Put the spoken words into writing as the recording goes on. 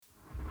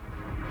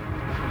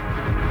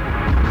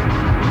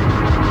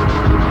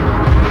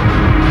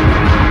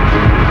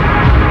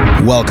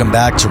Welcome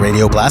back to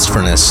Radio Blast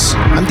Furnace.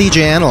 I'm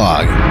DJ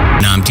Analog.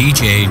 And I'm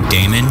DJ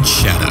Damon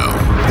Shadow.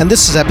 And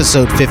this is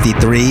episode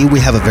 53. We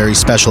have a very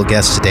special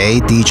guest today,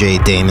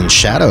 DJ Damon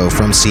Shadow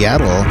from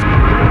Seattle,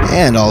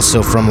 and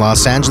also from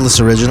Los Angeles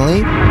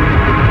originally.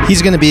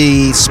 He's going to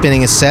be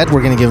spinning a set.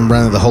 We're going to give him a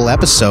run of the whole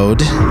episode.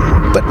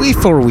 But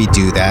before we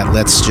do that,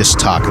 let's just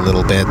talk a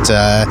little bit.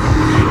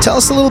 Tell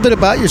us a little bit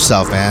about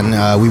yourself,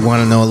 man. We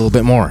want to know a little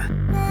bit more.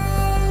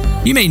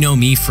 You may know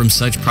me from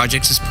such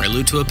projects as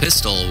Prelude to a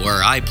Pistol,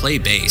 where I play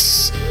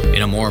bass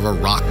in a more of a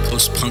rock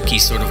post-punky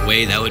sort of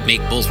way that would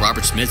make both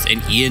Robert Smith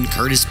and Ian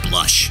Curtis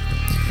blush.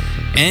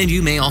 And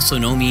you may also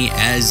know me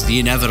as the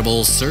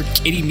inevitable Sir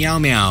Kitty Meow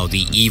Meow,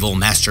 the evil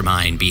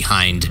mastermind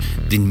behind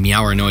the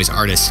Meower Noise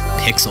artist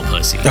Pixel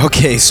Pussy.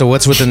 Okay, so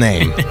what's with the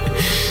name?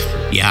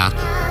 Yeah.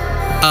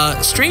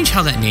 Strange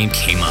how that name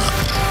came up.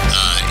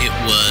 It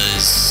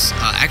was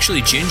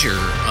actually Ginger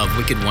of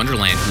Wicked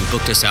Wonderland who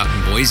booked us out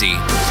in Boise,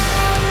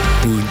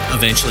 who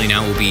eventually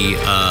now will be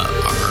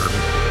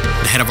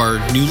the head of our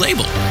new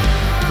label,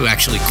 who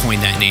actually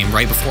coined that name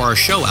right before our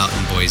show out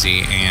in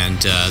Boise,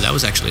 and that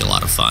was actually a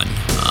lot of fun.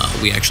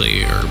 We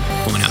actually are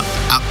going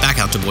back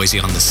out to Boise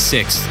on the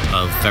 6th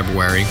of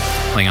February,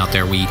 playing out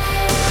there. We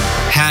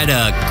had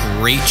a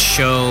great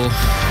show.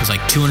 It was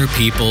like 200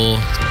 people.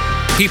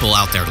 People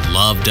out there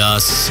loved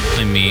us.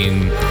 I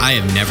mean, I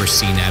have never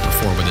seen that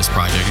before with this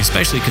project,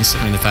 especially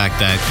considering the fact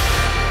that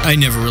I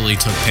never really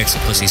took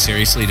Pixel Pussy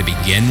seriously to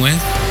begin with.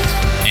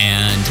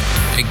 And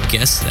I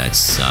guess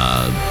that's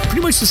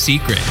pretty much the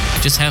secret.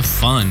 Just have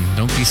fun.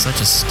 Don't be such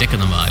a stick in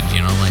the mud,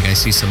 you know, like I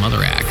see some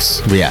other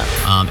acts. Yeah.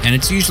 And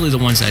it's usually the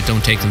ones that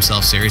don't take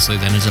themselves seriously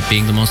that ends up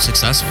being the most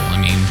successful. I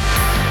mean,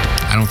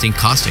 I don't think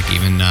Caustic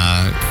even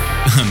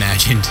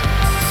imagined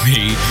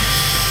me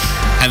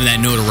having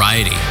that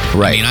notoriety.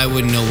 Right. I mean, I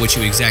wouldn't know what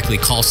you exactly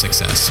call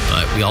success,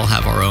 but we all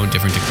have our own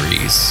different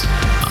degrees.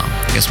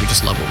 I guess we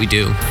just love what we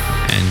do,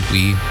 and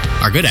we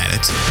are good at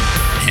it,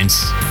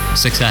 hence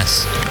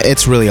success.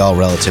 It's really all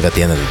relative at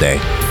the end of the day.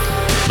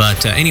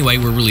 But anyway,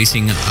 we're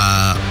releasing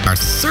our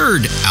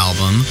third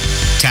album,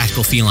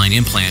 Tactical Feline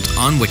Implant,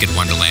 on Wicked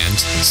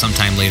Wonderland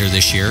sometime later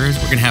this year.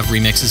 We're going to have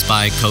remixes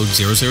by Code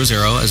 000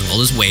 as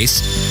well as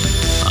Waste,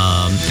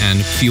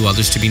 and a few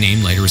others to be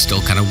named later. We're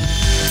still kind of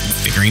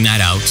figuring that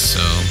out, so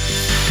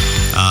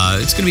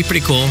it's going to be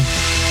pretty cool.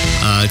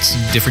 It's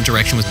a different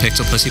direction with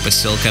Pixel Pussy, but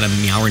still kind of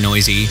meower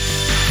noisy,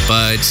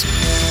 but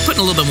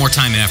putting a little bit more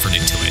time and effort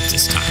into it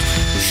this time.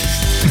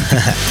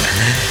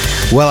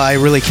 Well, I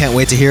really can't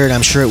wait to hear it.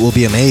 I'm sure it will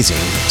be amazing.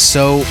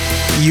 So,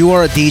 you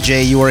are a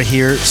DJ, you are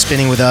here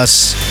spinning with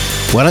us.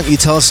 Why don't you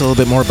tell us a little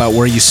bit more about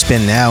where you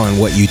spin now and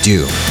what you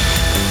do?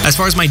 As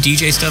far as my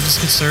DJ stuff is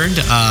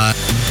concerned,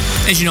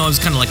 as you know, I was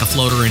kind of like a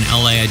floater in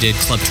LA. I did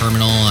Club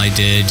Terminal. I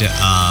did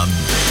a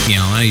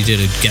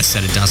guest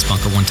set at Dust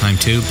Bunker one time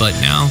too. But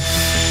now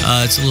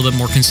it's a little bit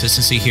more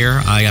consistency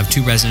here. I have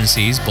 2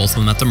 residencies, both of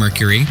them at the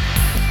Mercury.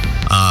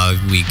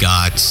 We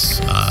got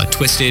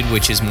Twisted,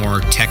 which is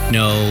more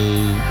techno,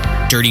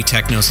 dirty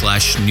techno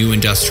 / new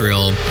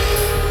industrial,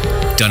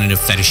 done in a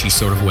fetishy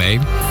sort of way.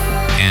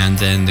 And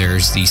then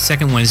there's the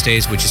second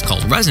Wednesdays, which is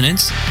called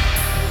Resonance.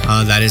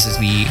 That is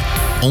the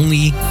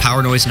only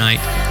Power Noise night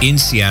in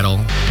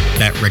Seattle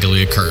that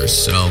regularly occurs.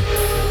 So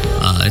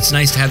it's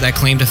nice to have that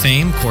claim to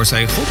fame. Of course,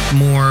 I hope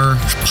more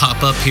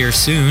pop up here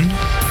soon.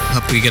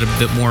 Hope we get a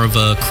bit more of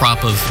a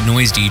crop of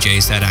noise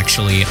DJs that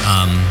actually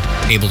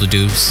able to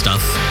do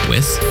stuff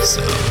with.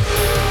 So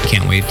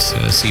can't wait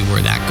to see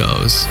where that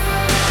goes.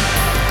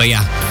 But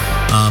yeah,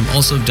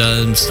 also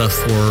done stuff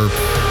for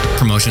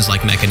promotions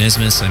like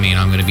Mechanismus. I mean,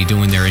 I'm going to be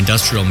doing their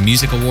Industrial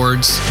Music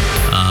Awards.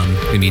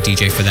 Going to be a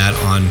DJ for that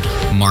on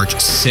March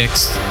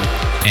 6th.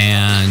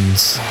 And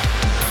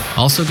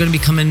also going to be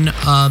coming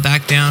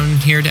back down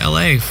here to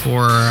LA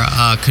for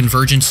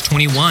Convergence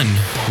 21,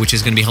 which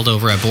is going to be held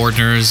over at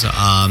Bordner's. You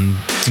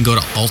can go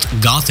to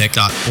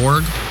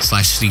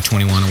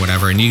altgothic.org/C21 or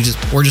whatever, and you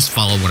just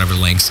follow whatever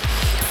links,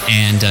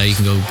 and you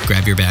can go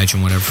grab your badge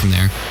and whatever from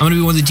there. I'm going to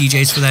be one of the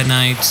DJs for that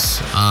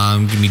night.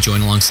 I'm going to be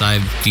joined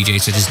alongside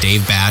DJs such as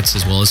Dave Batts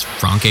as well as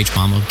Frank H.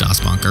 Baum of Das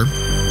Bunker.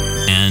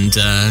 And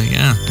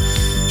yeah,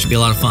 should be a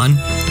lot of fun.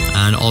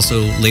 And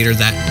also later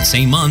that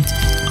same month,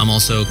 I'm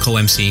also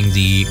co-emceeing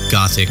the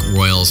Gothic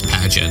Royals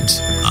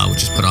pageant,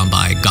 which is put on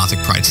by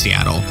Gothic Pride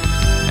Seattle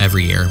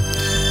every year.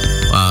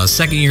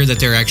 Second year that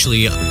they're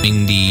actually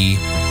in the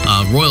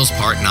Royals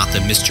part, not the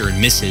Mr.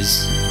 and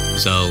Mrs.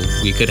 So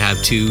we could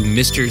have 2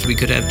 Misters, we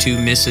could have 2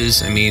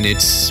 Misses. I mean,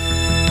 that's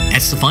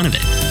the fun of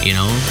it, you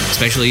know,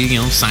 especially, you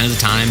know, sign of the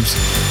times,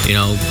 you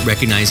know,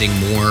 recognizing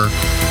more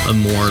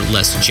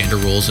less gender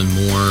roles and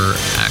more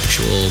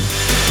actual,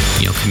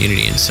 you know,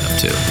 community and stuff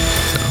too.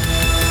 So,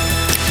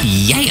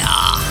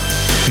 yeah.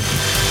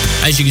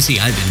 As you can see,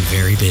 I've been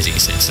very busy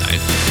since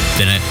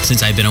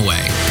I've been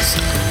away.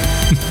 So.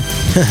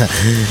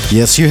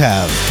 Yes, you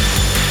have.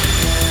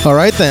 All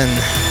right, then.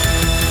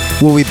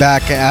 We'll be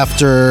back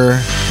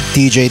after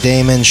DJ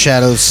Damon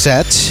Shadow's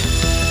set.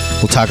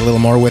 We'll talk a little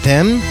more with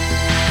him.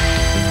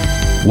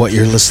 What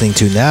you're listening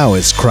to now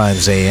is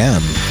Crimes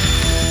AM.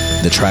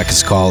 The track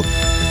is called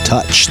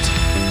Touched.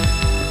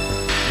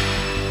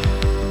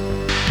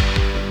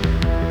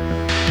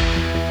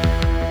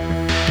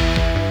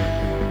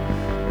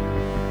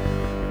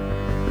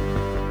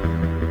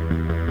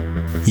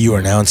 You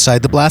are now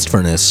inside the Blast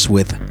Furnace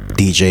with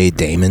DJ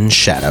Damon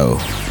Shadow.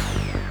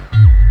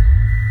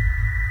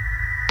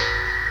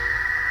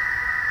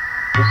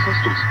 The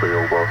system's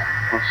failed,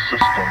 the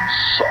system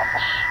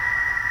sucks.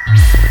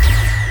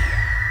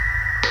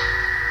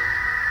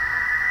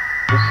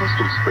 The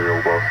system's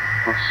failed,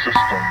 the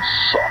system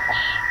sucks.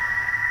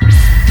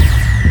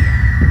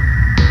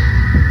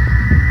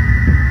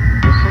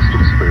 The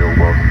system's failed,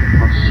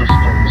 the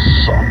system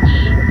sucks.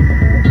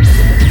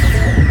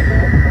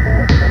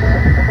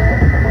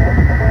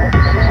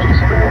 The system's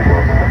failed,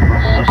 the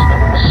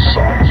system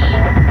sucks.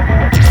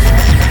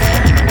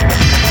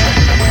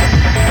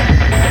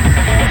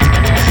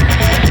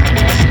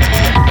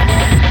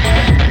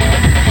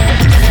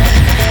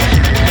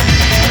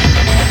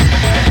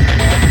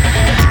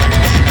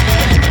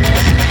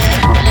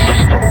 The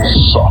system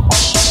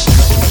sucks.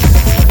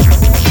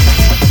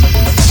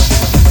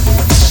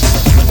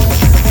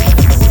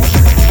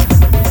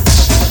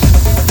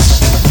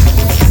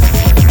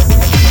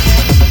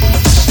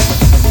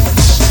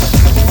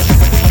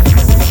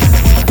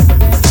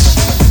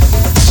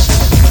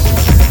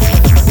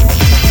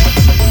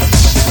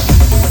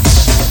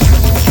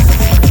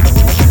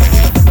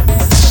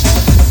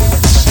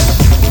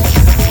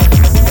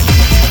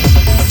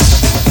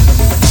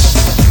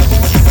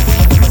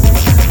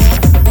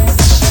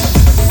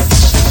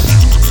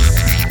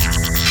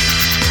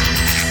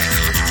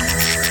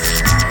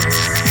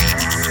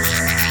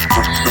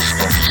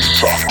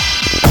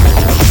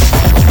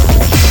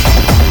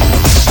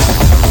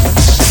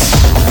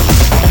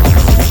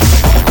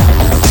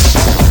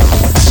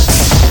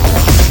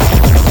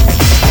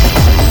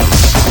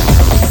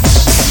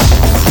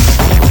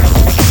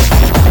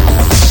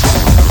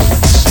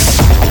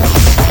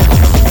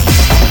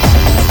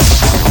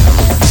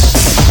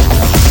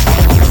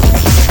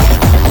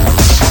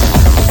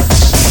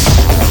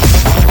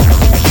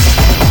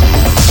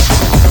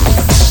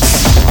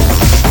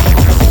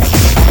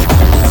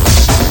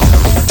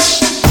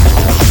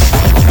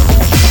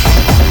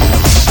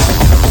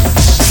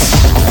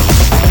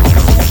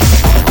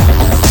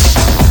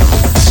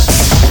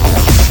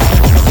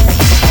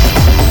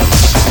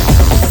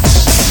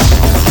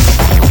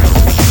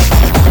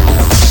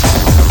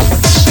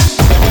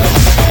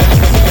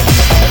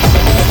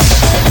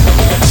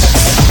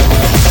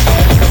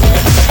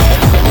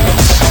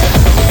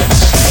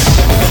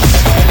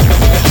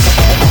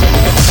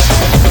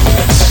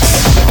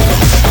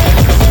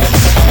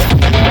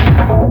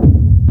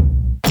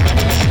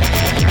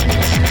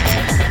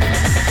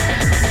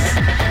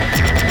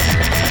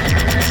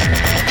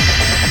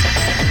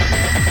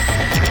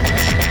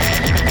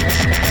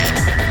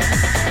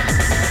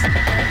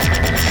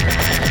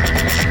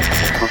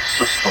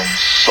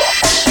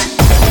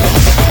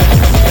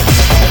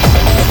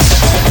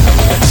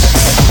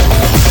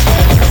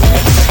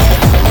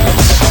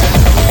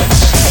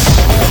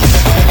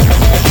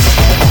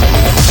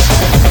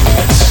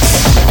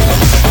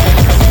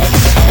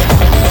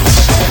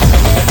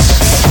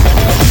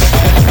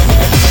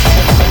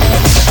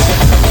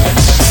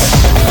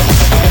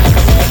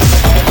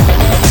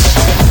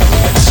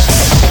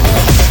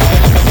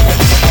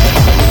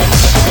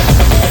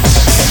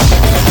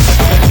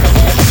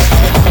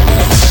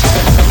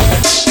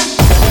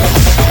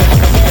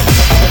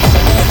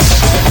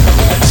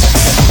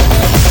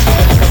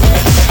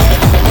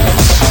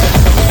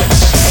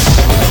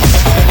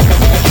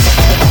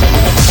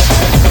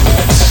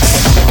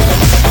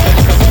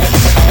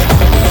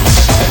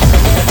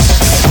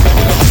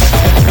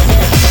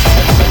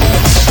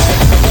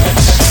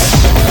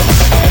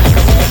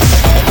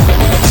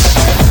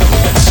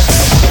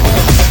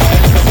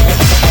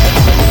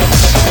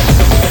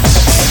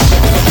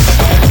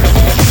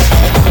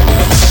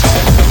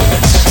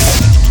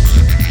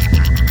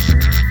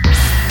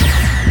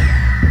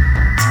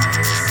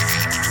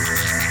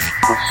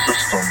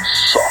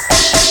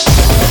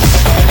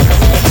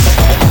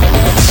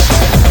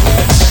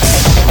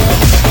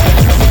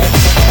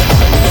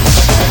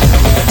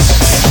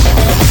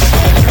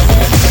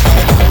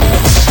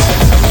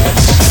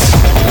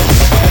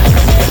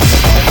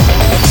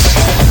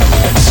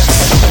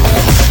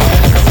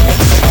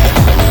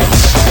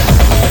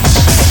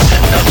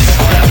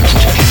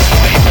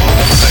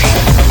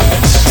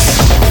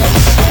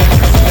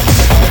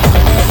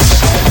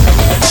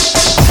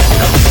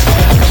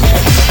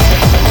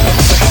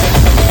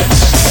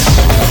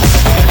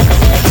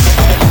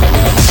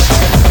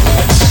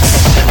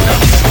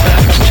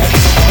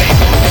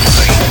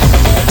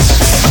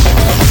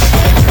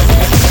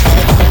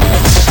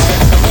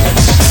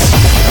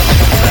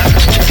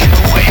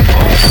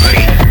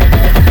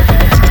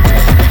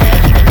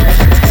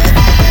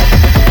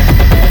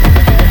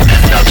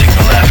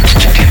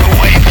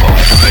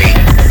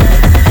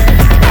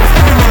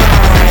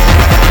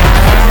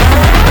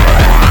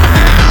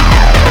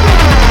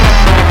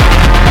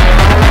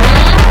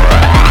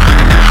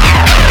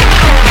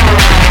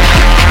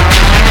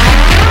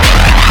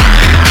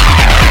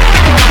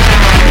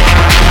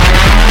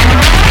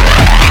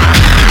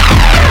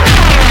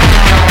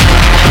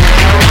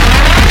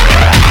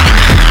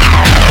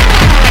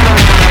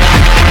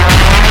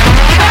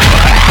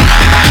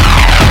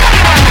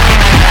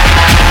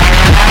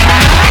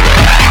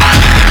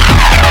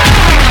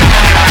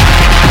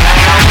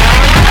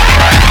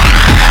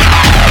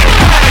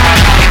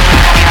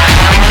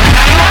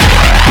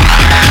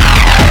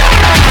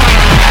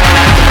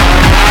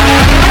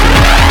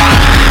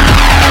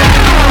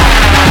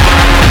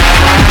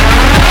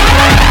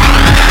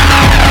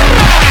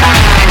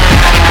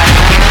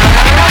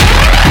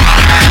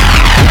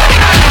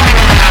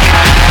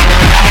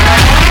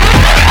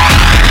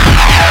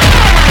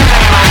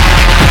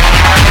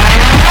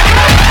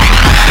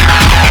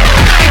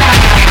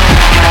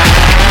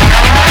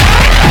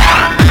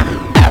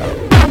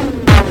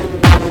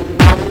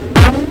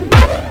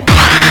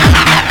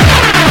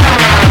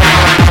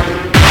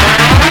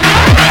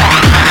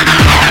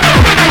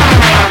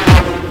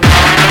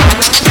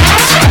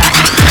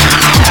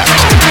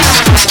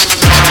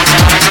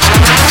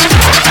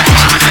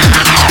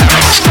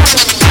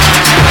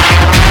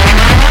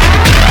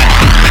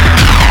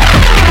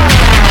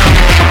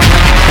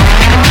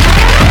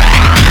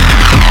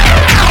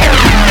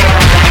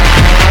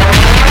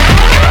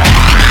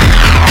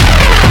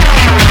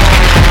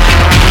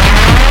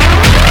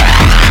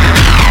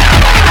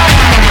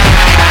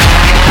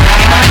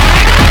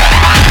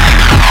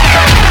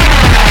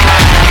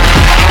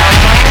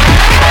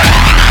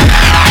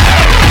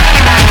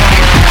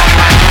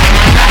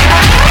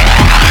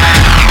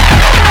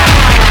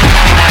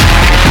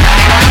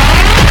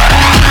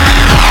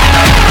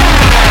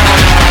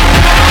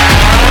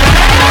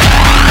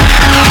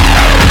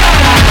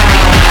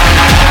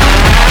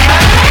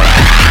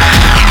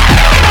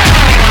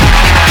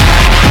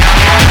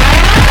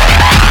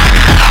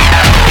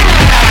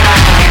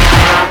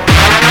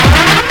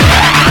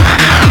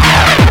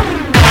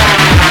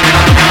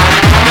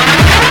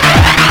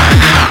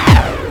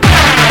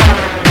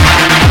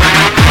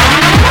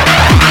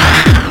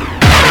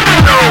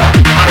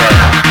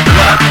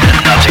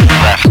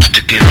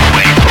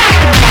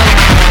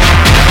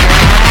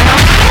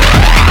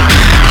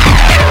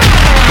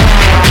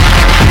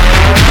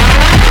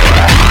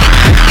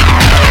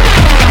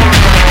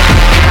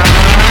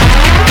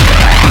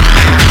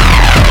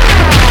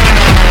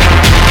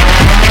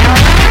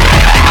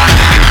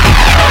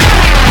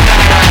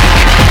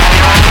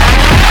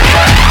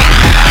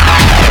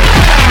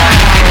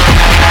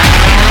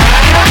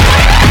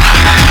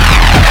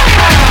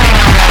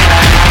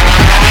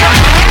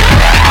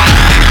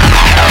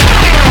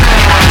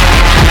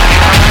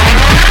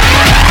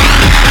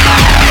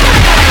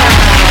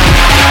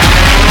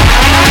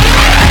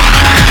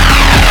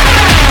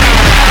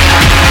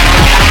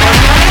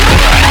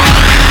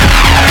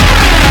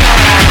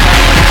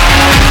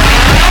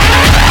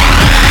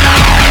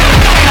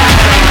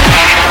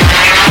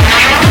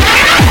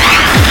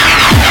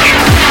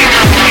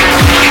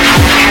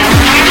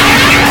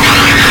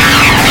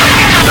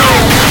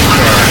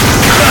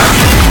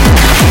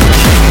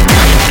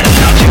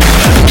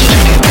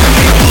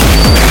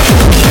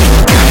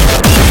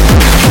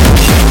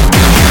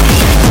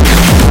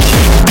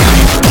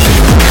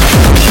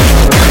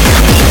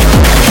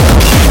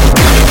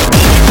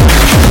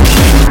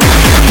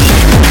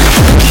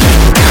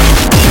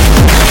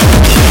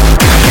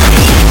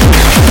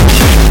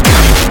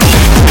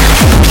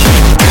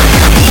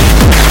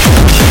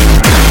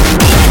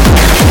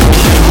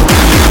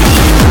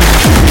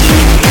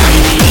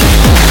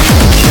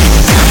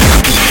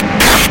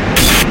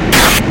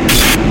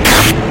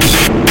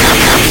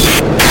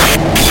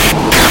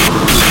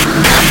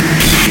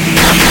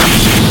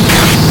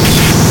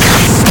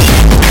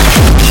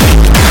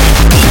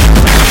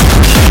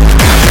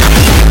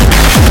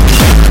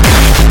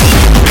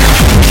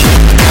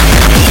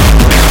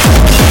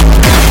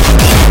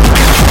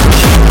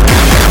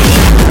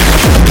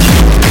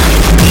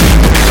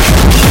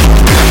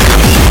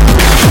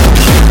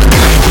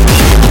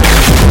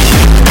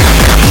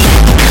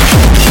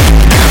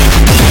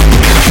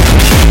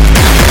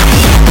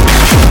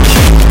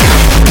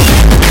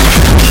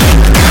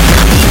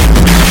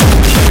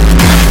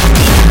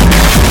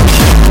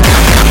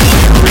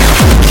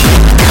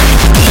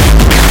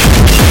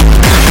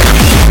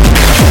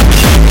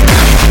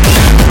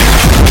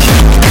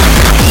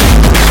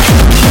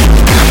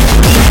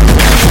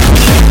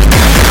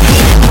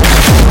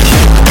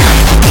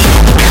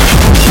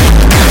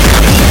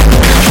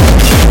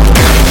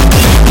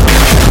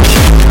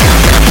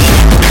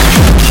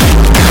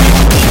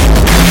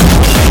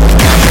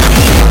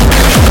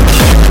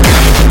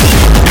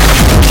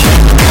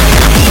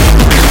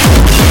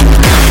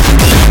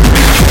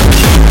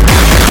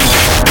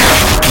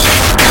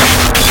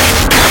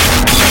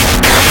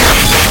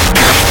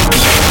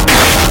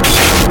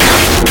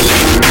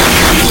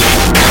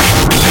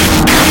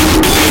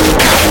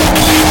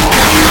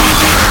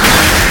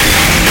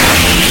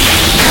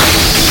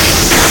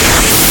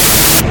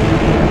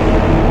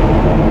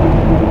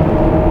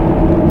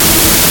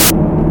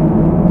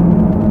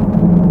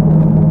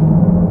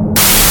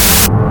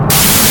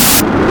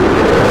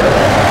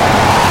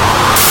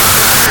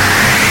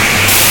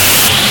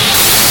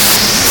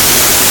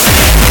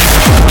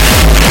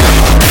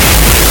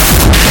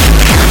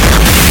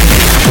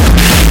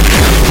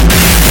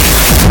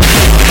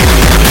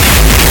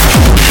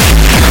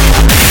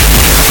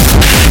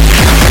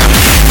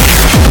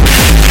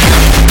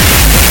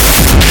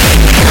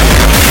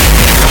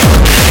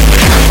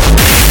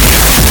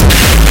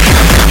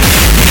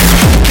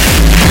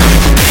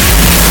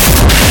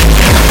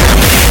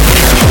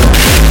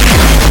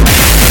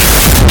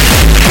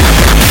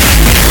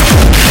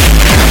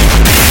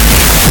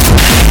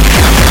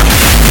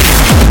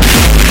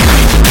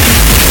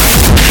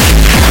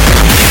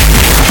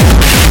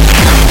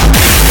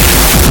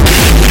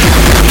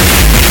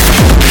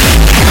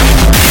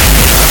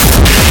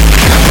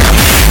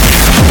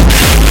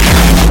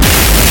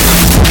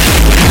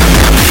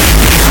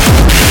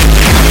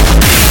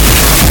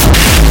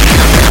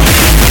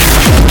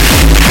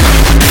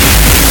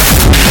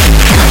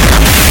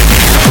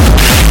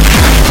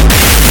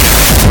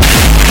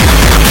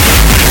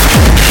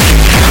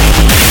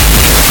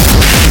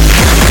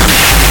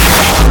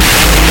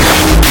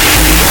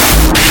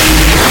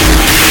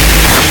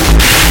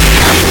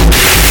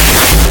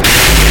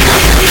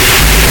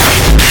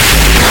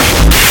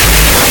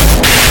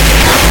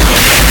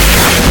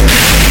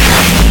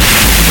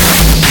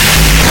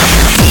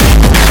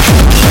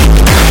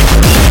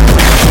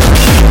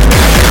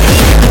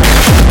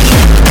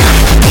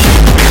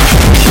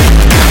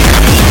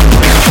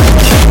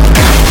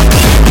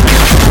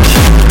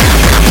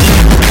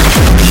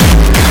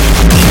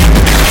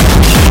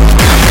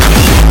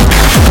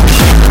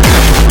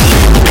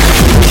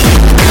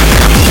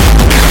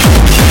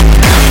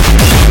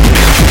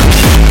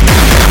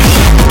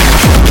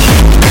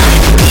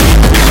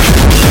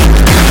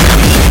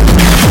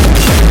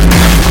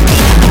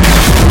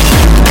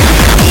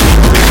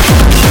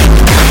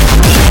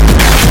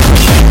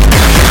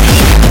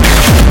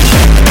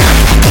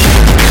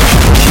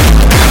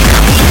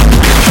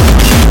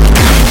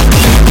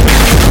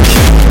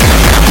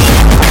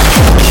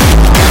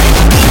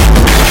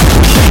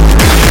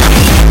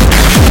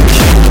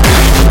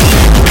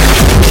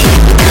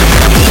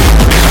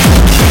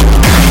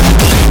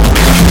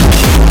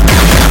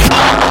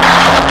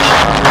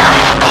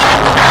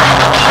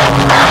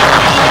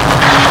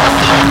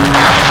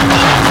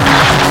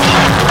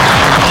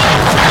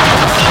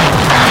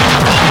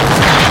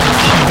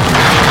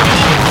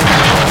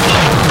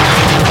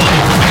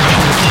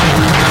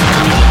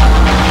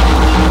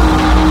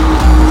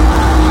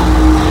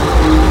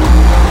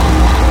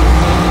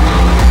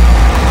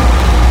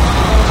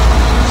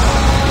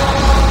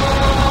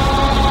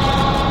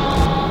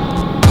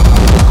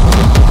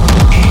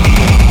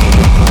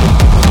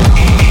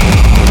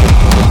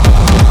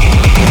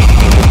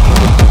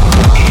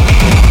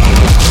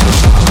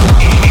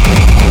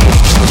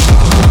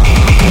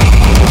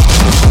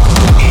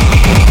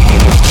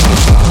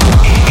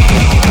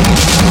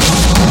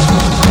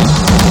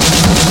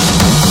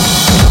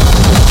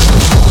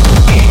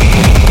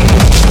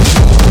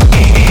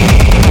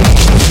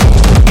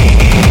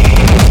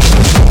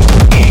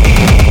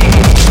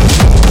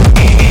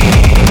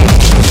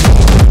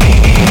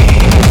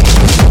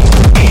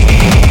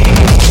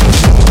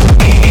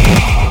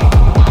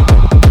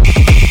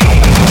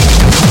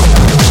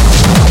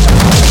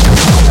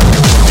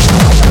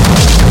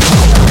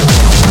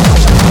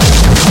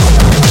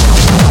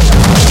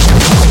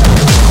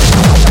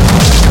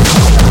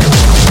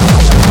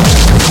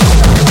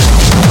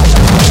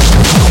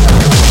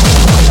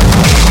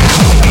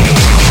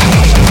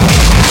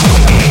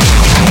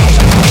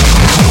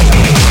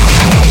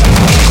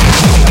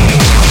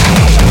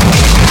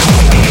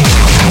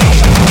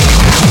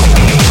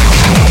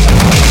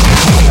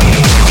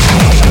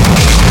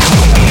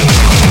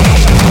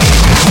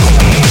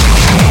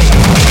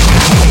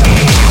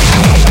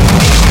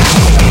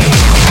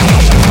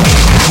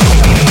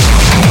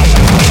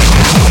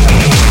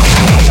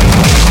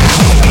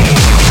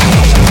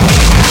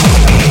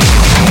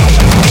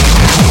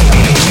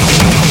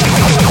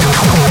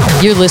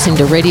 You're listening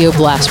to Radio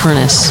Blast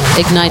Furnace.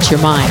 Ignite your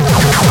mind.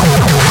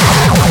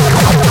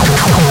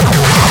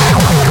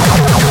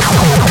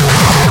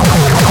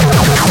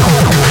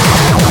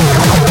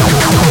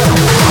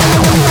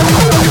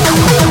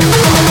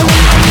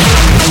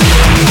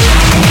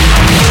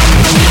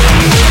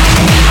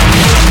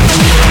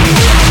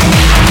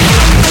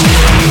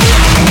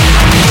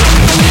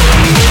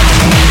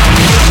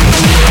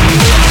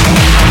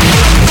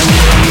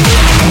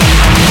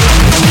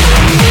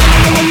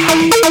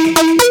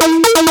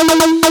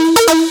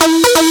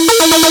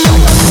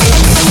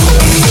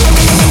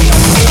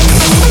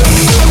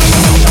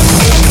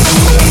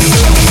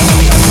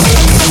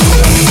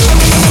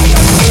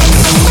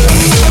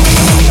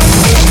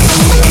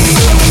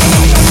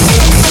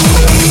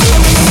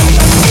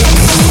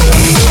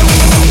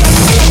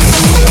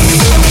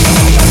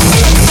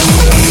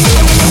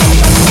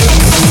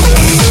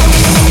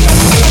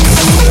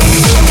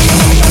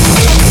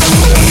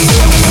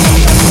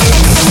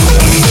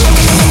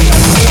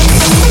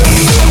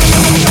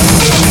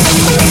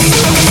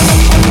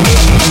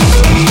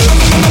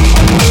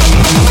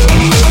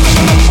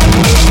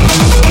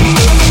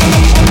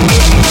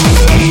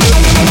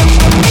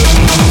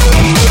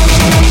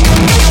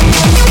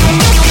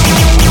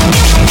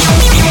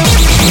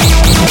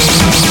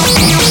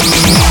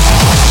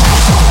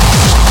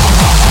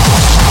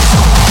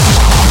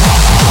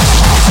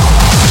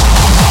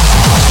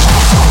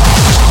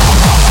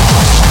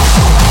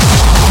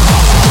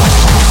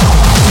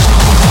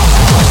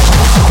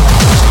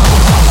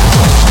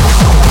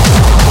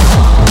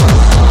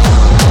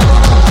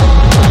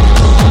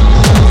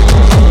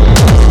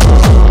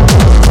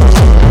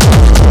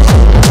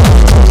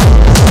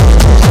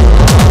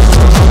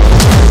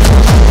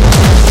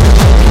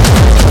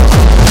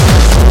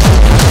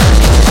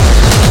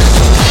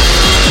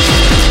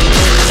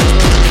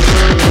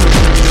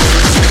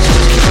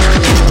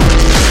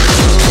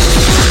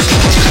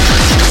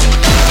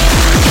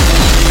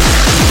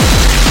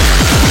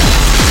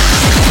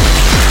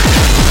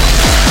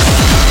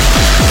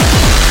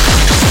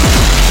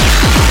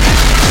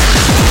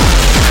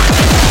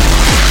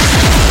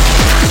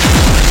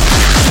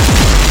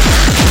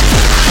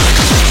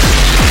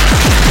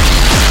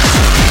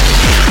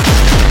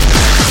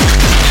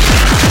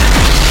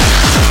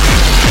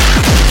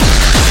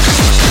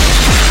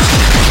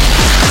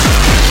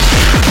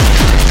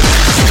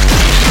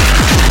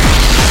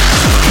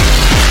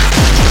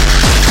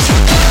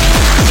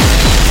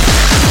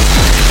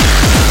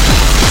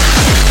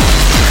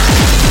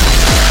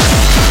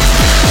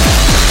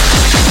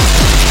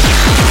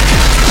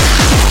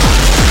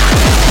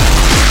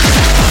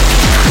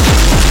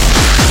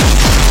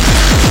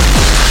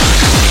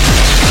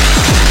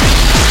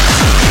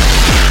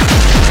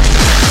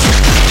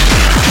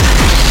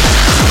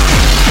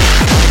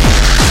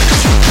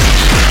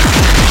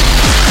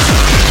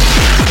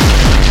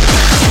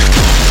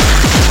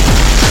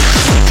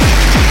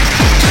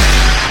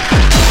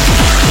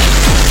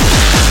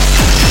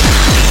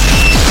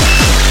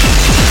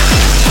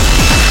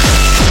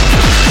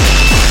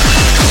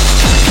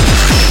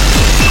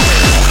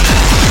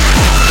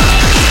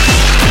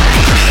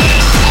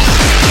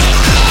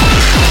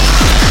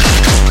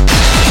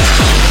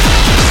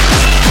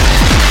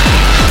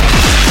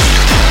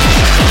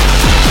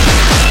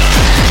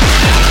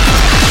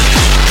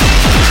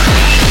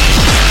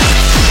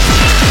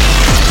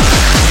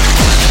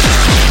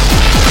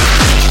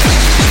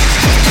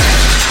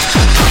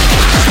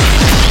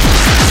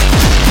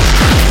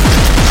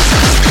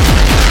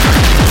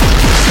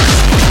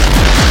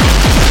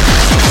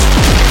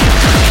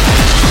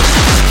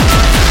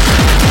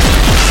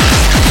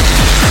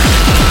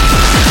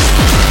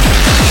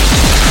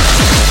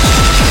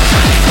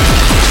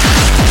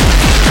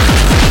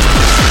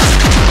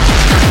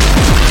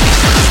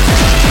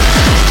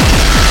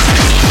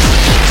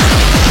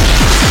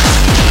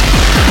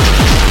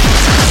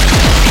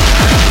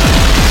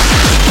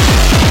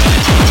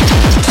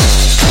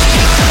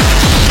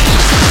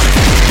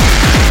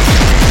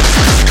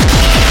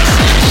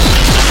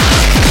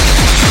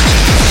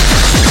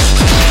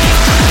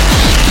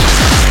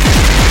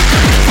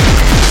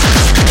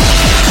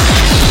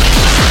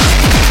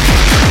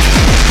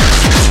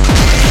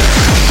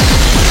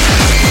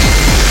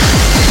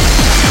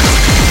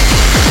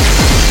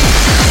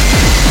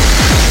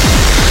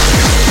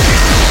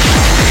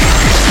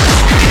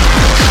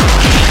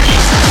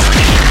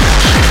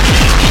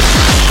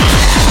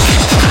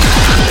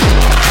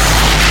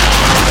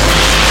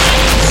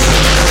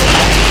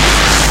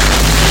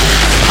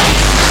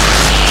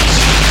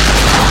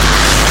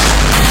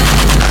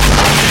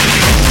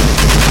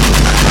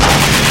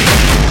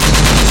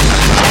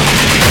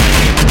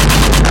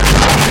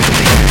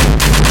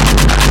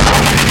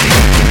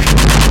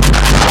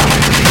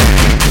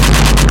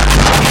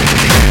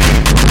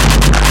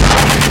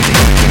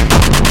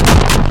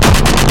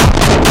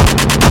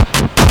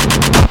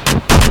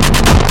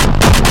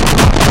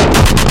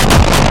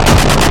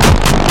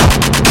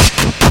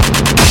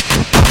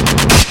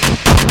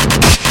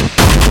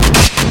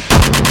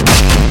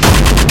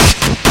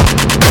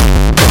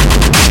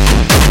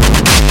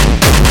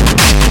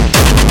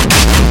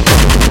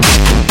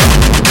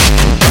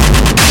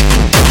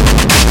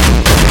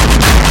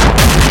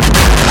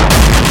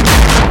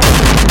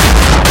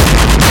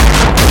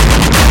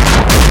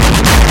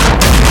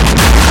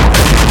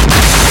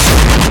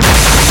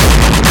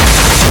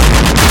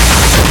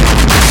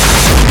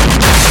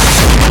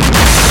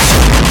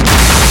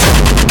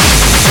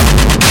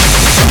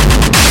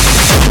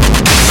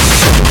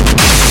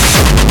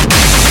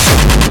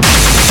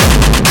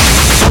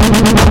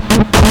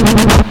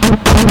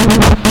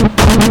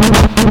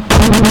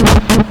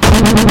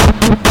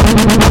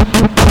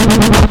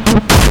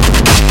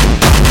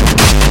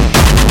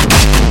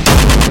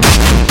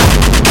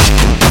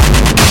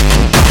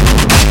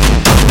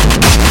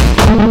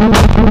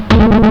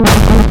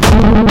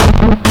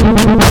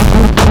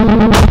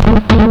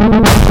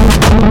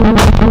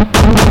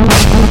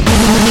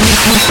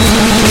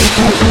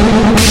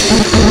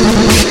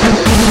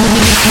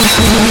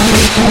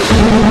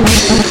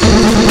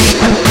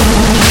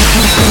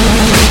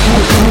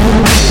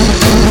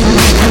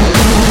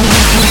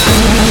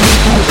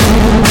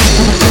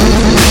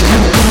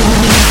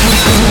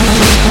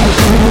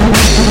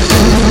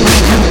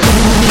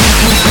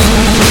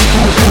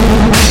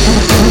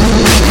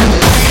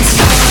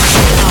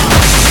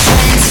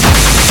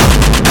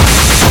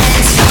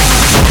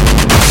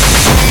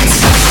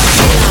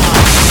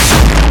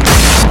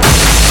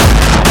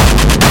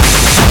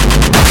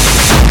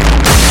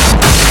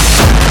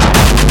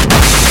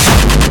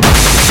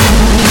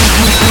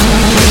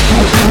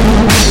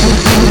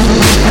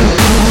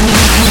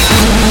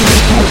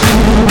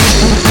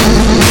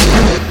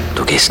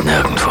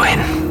 Nirgendwo hin.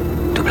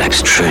 Du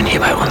bleibst schön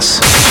hier bei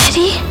uns.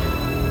 Eddie?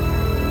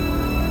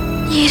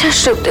 Jeder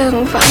stirbt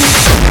irgendwann.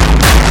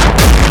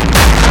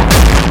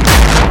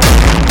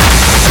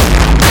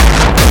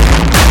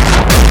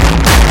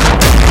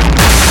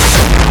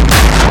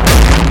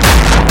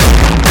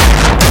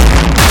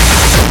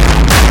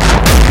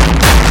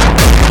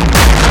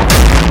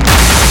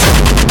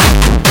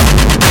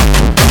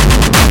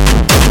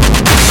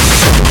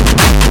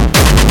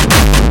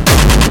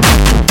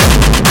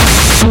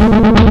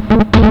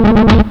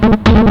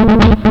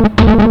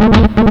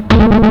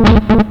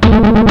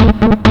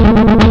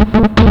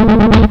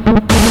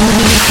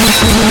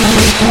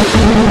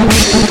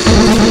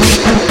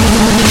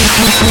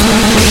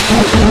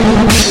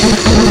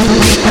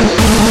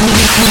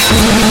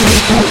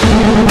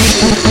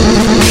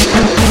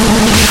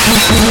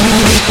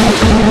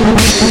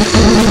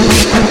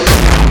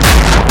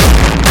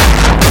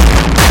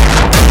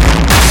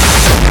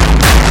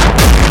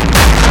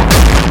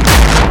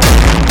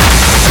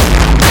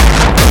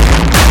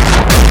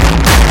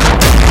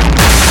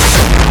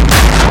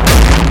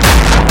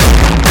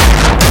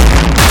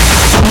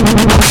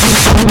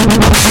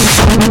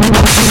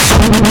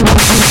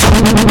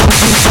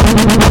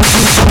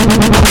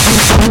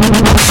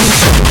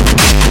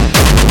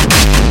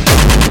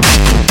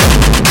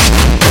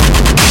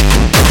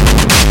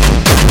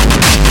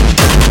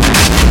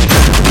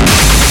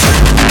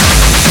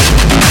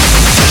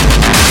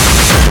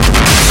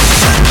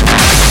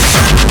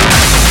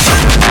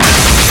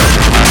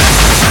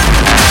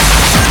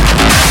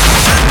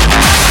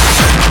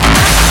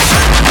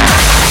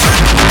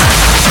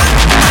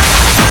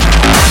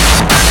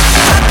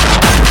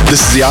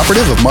 This is the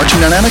Operative of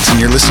Marching Dynamics, and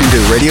you're listening to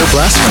Radio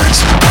Blast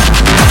Furnace.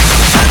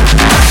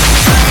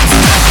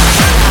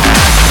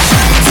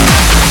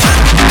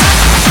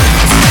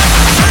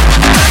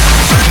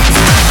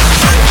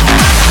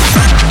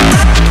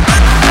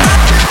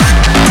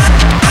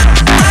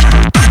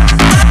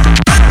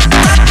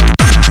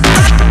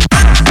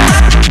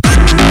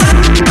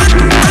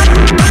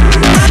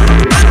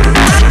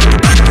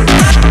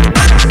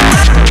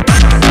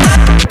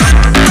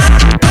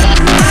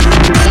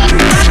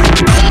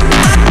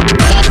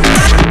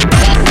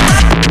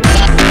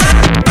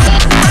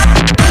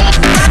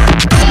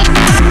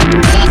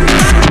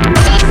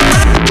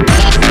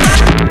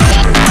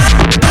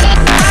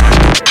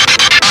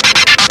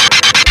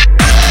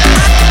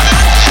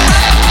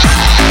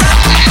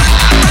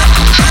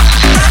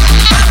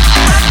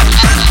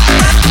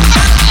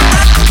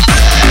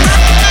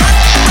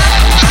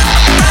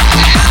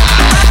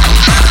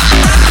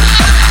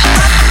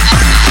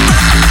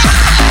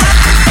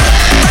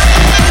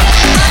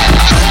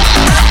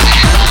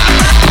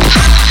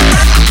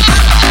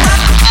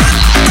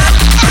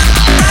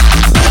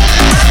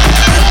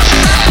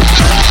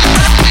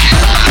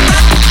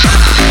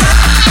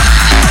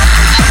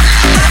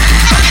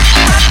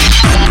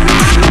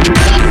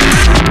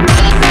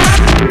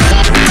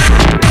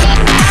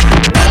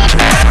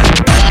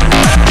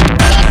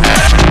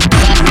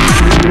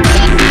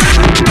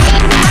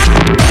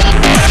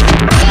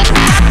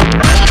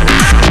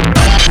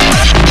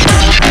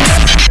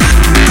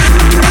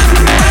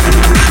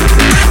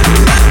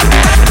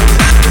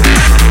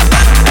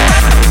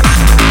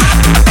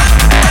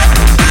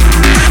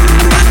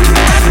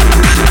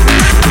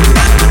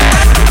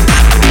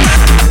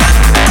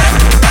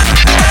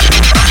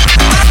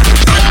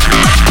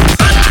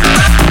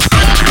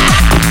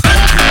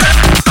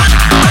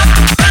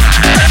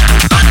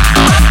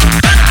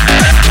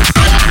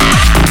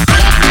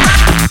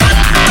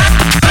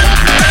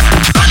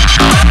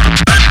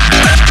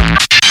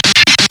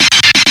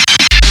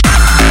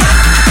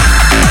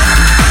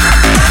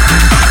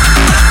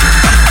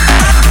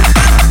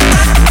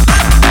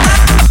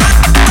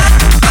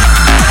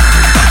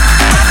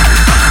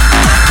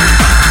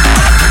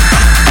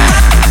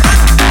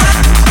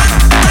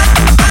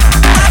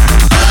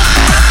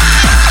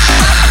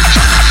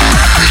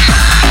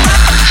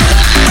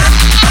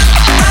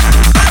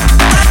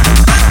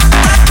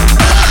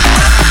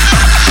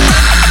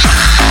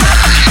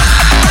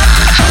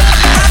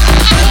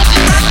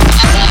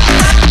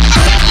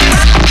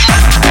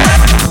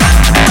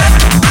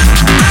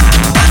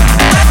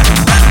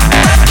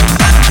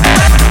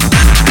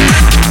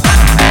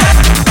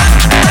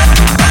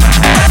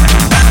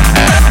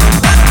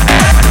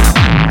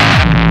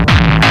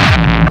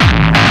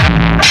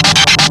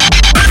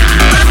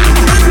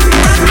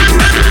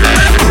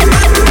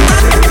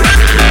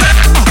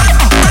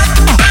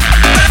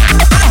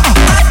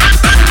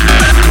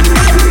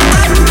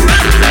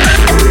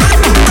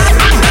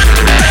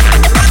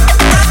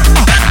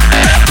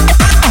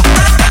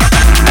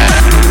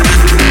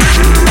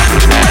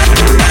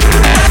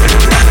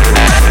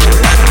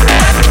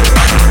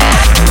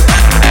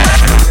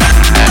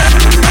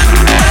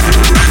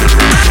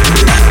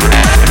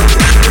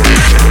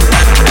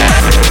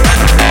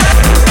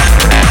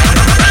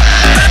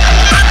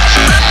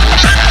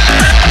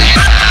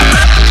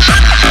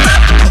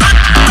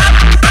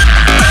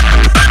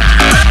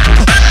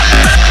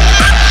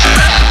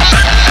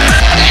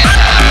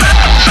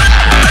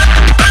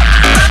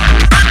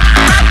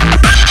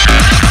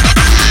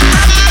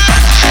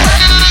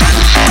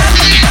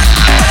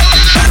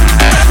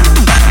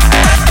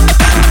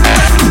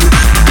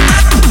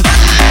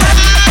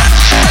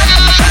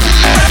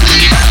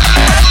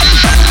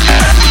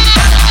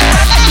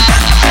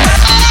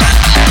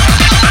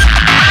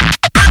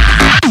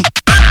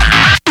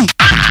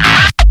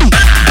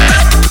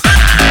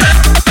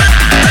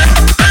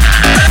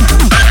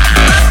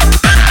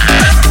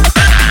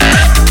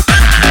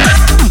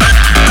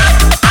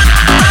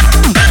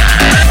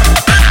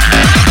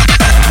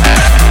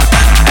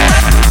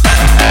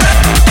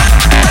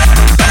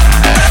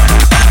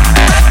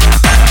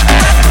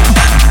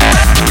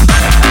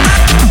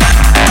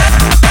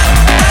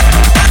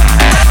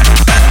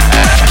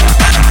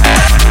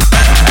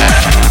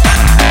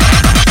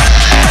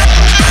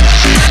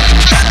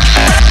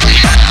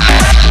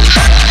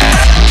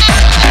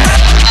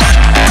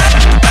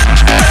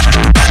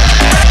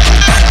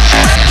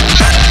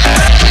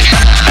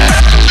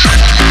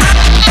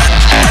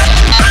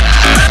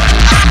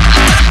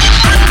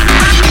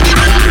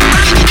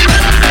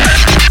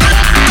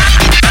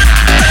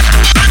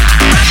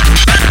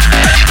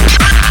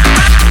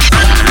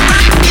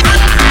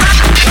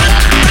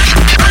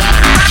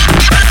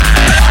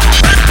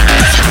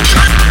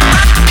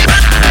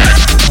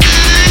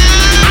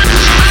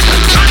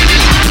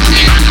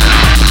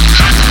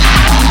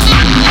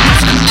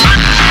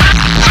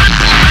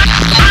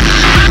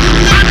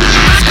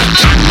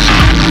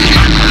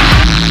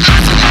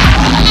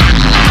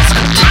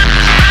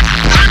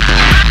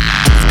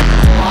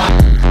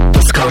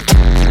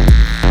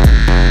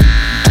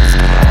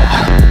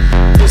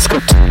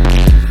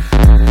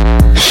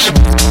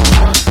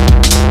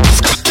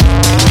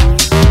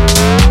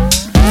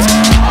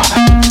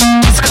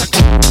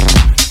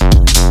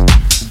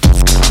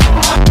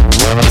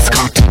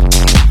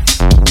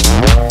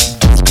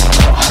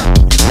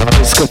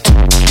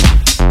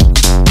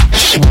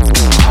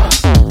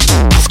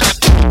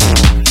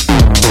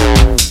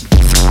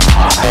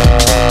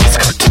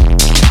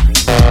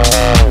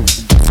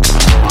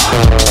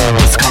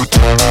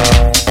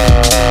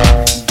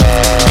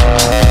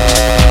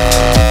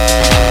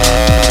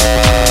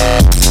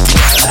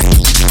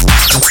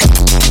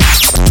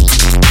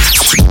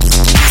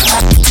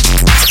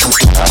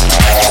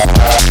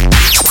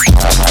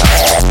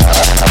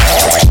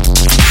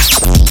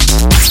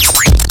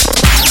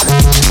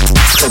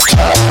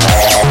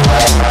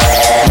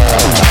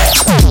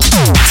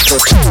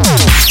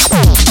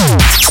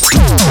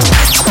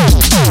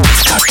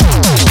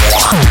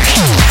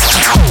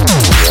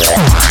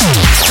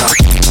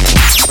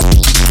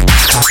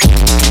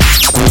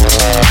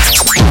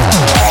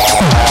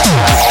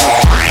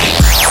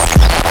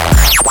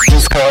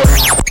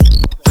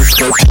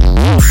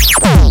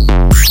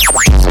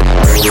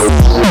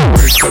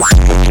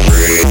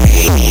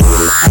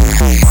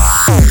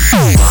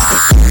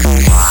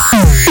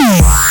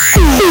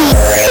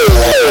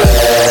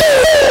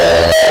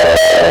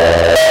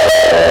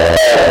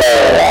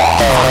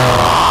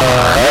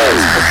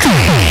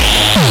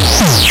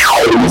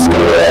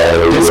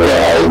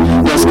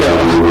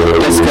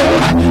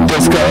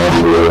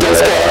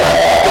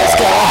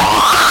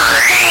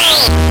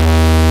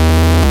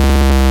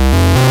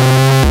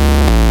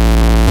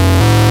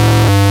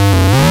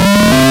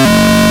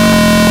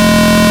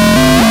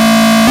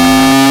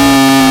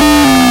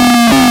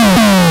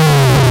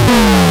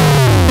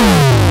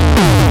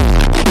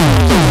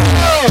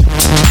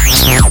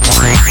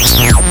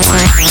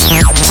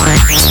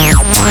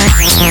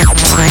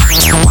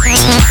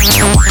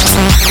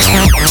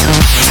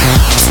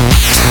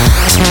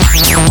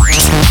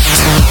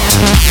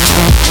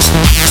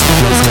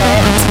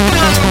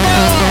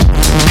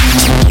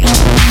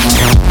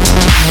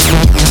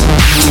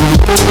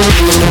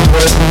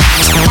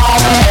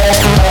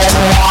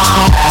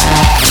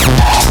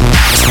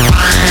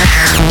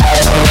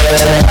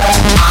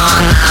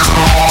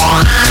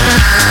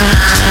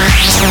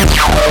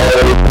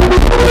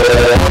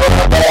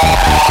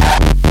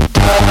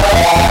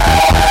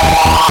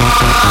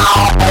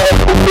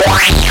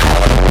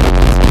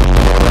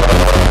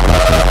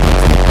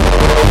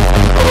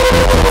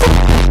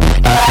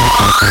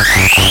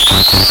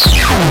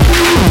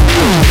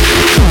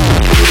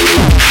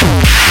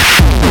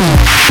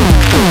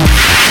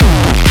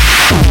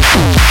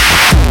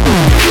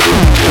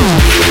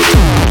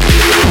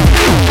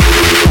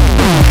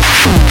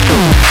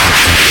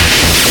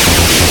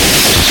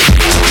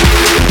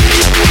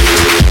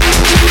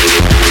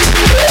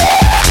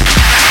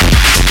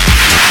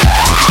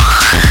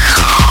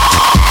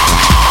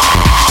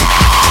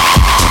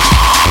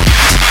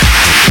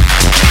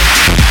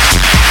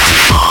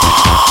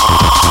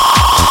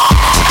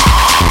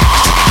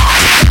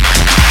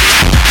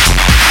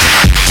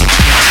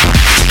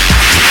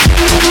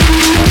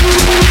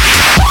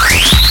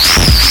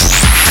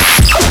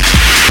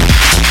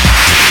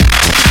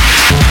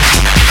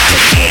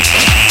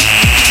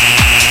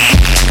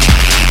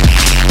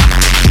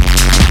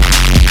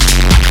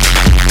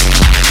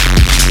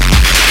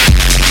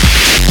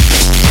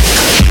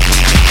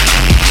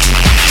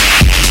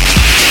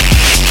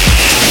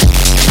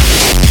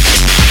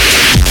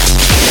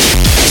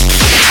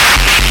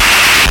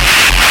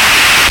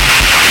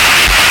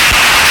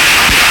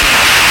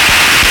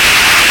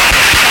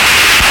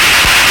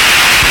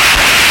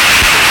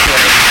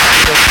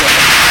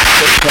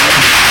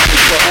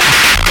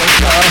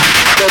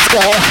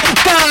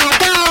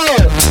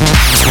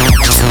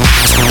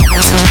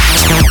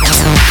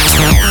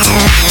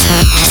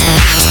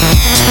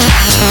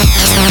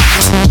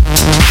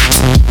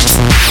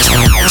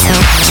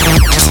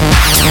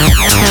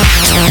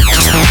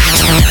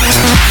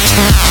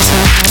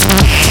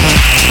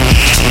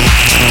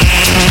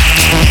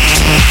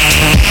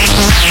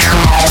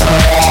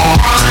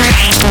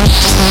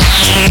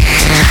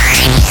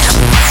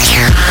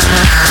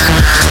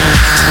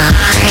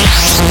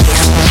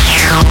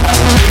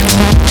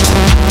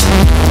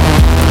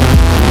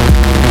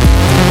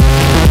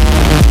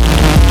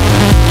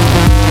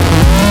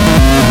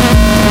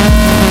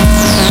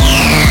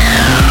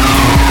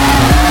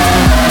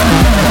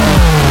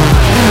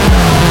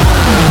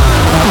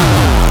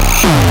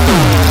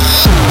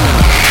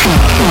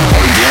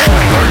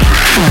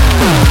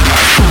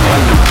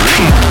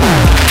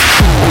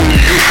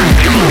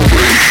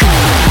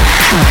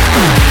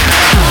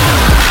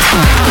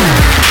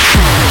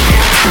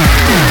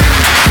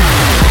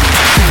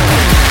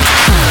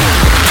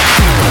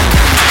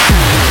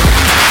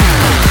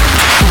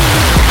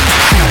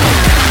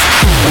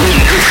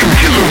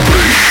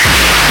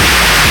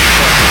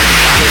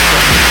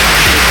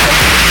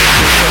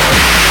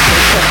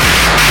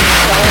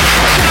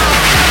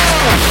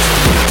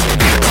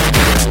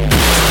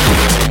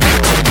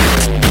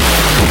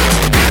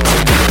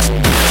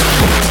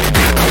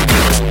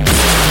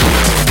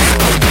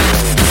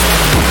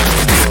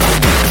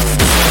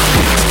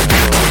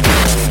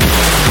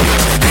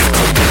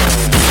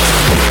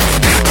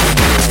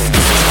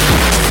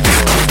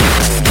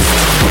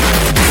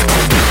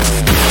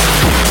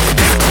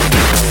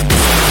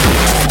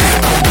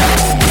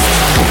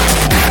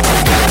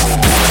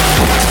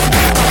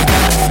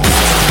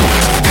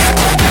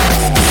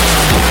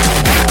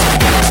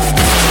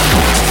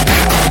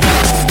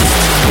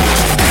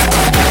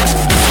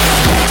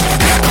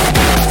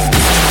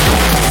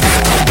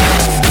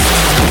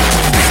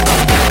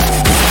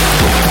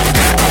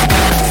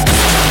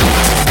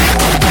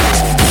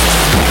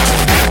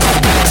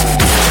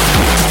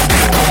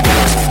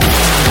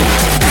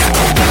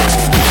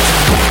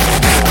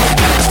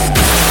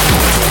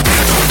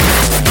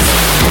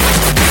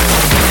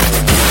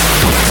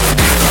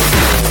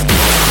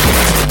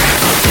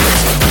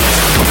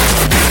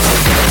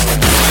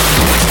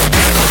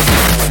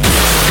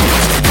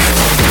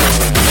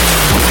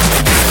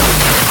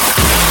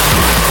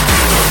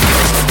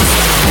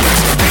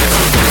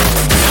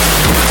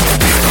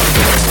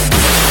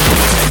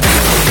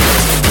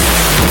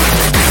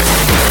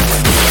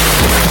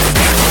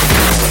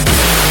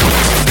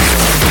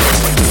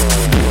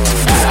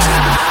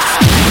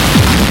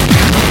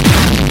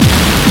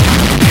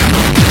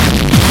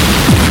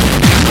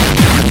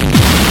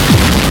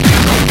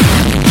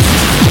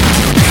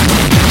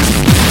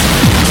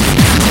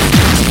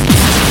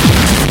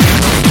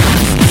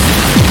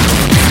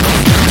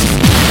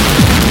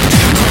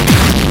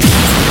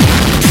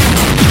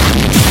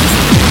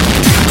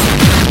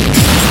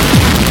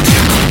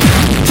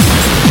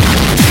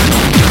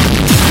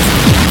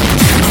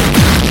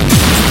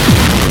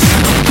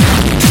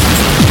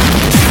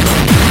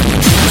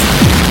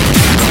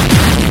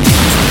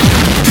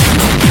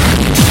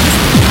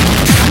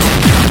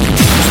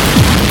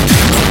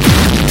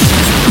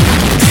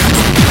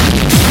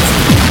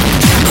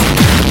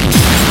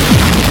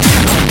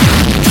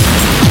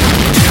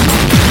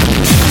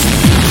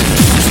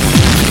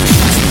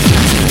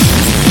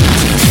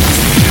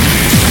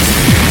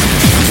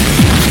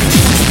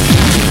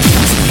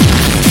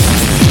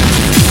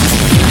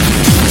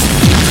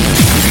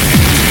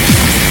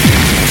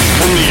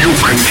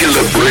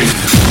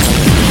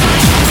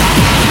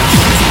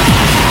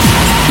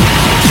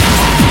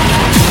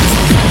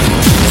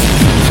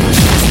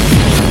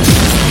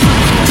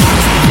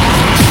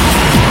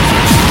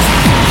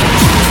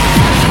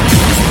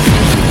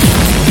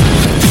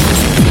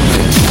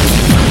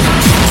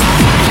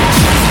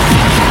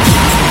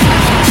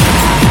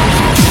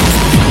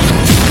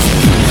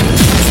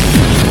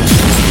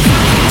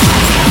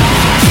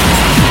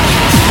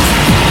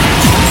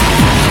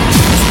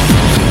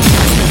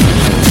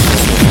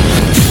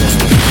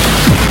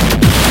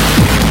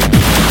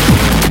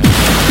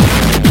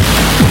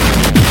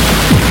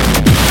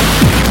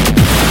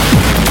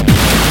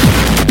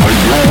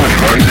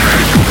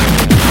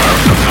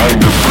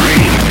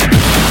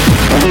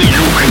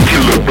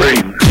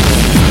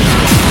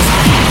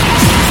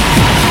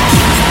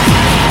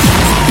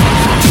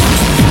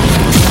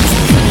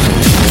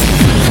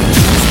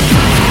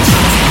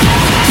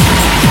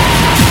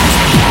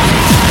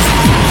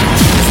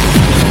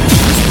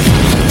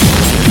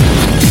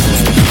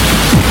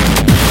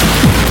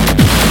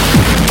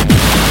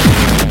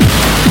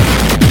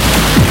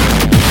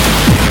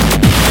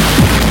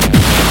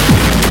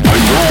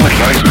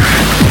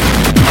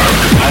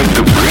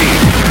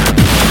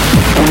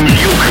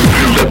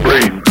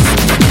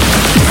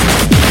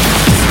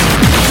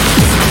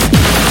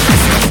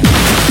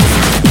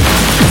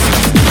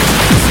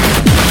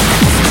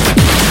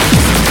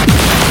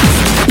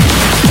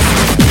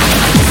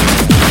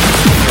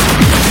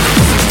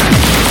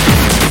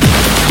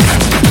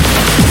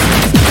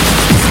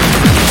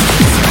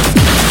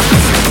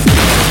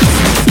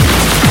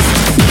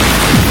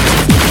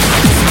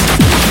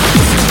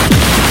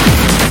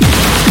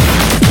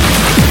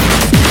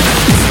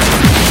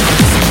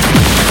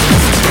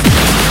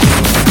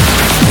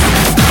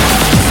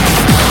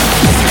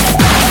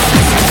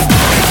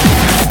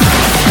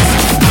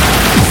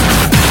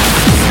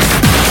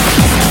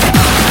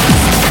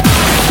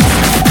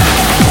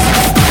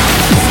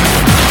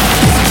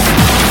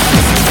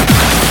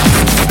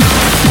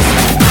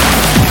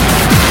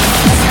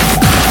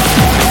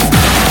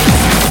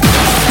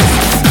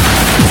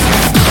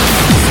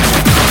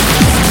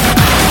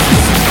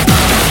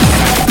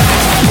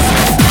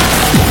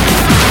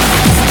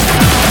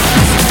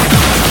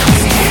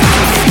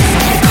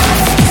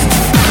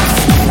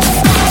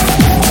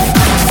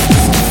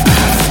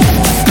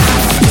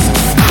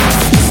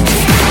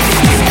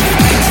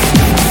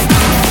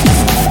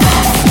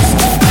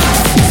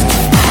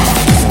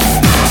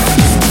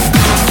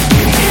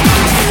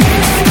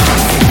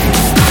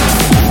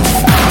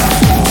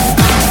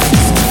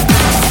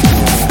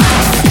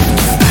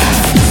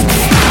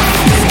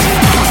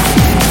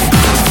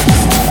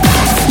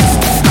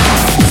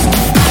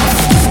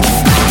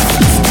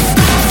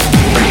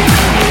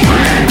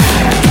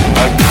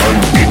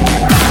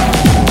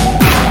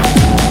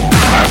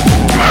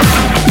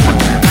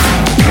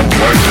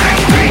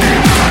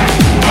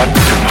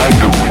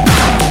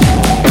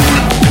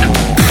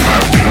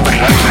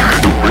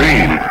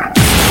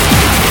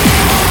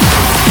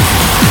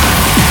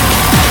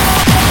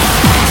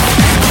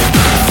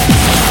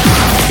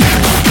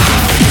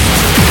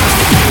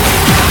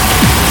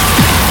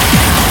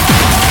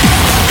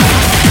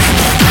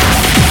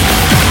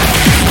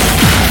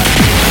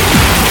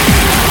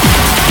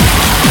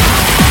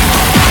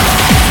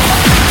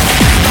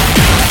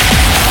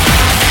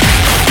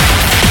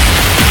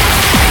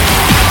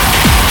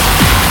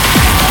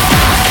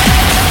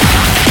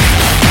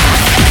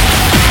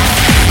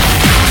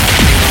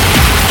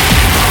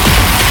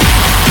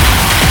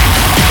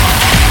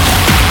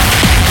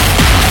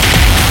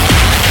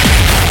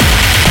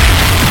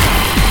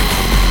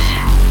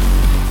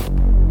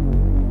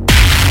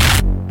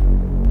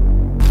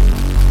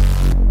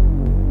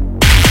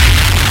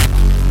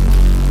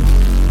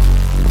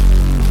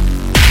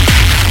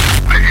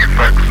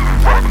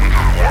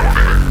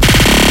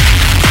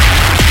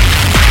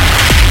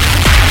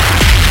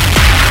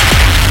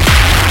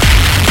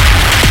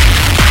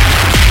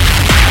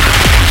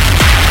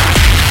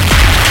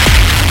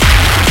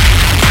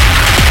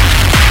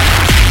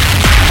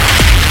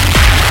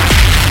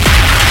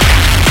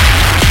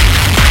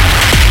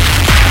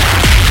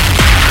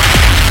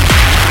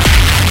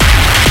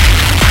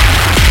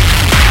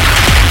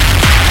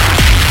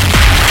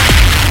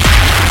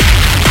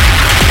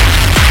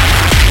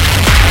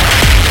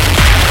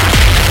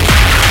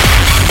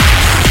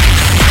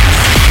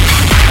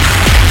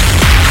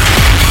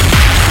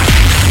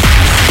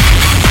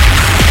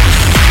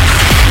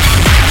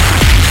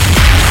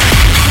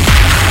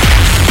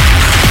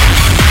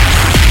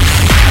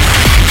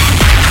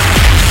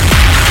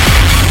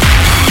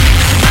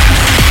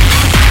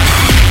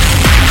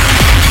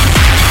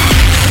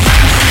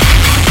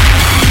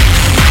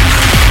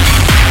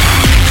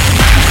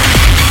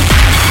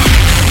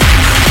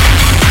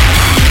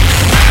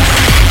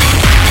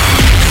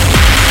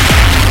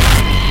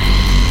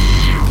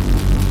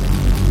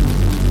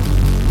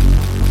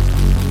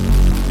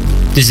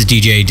 This is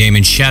DJ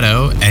Damon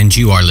Shadow, and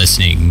you are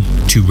listening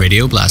to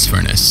Radio Blast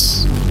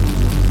Furnace.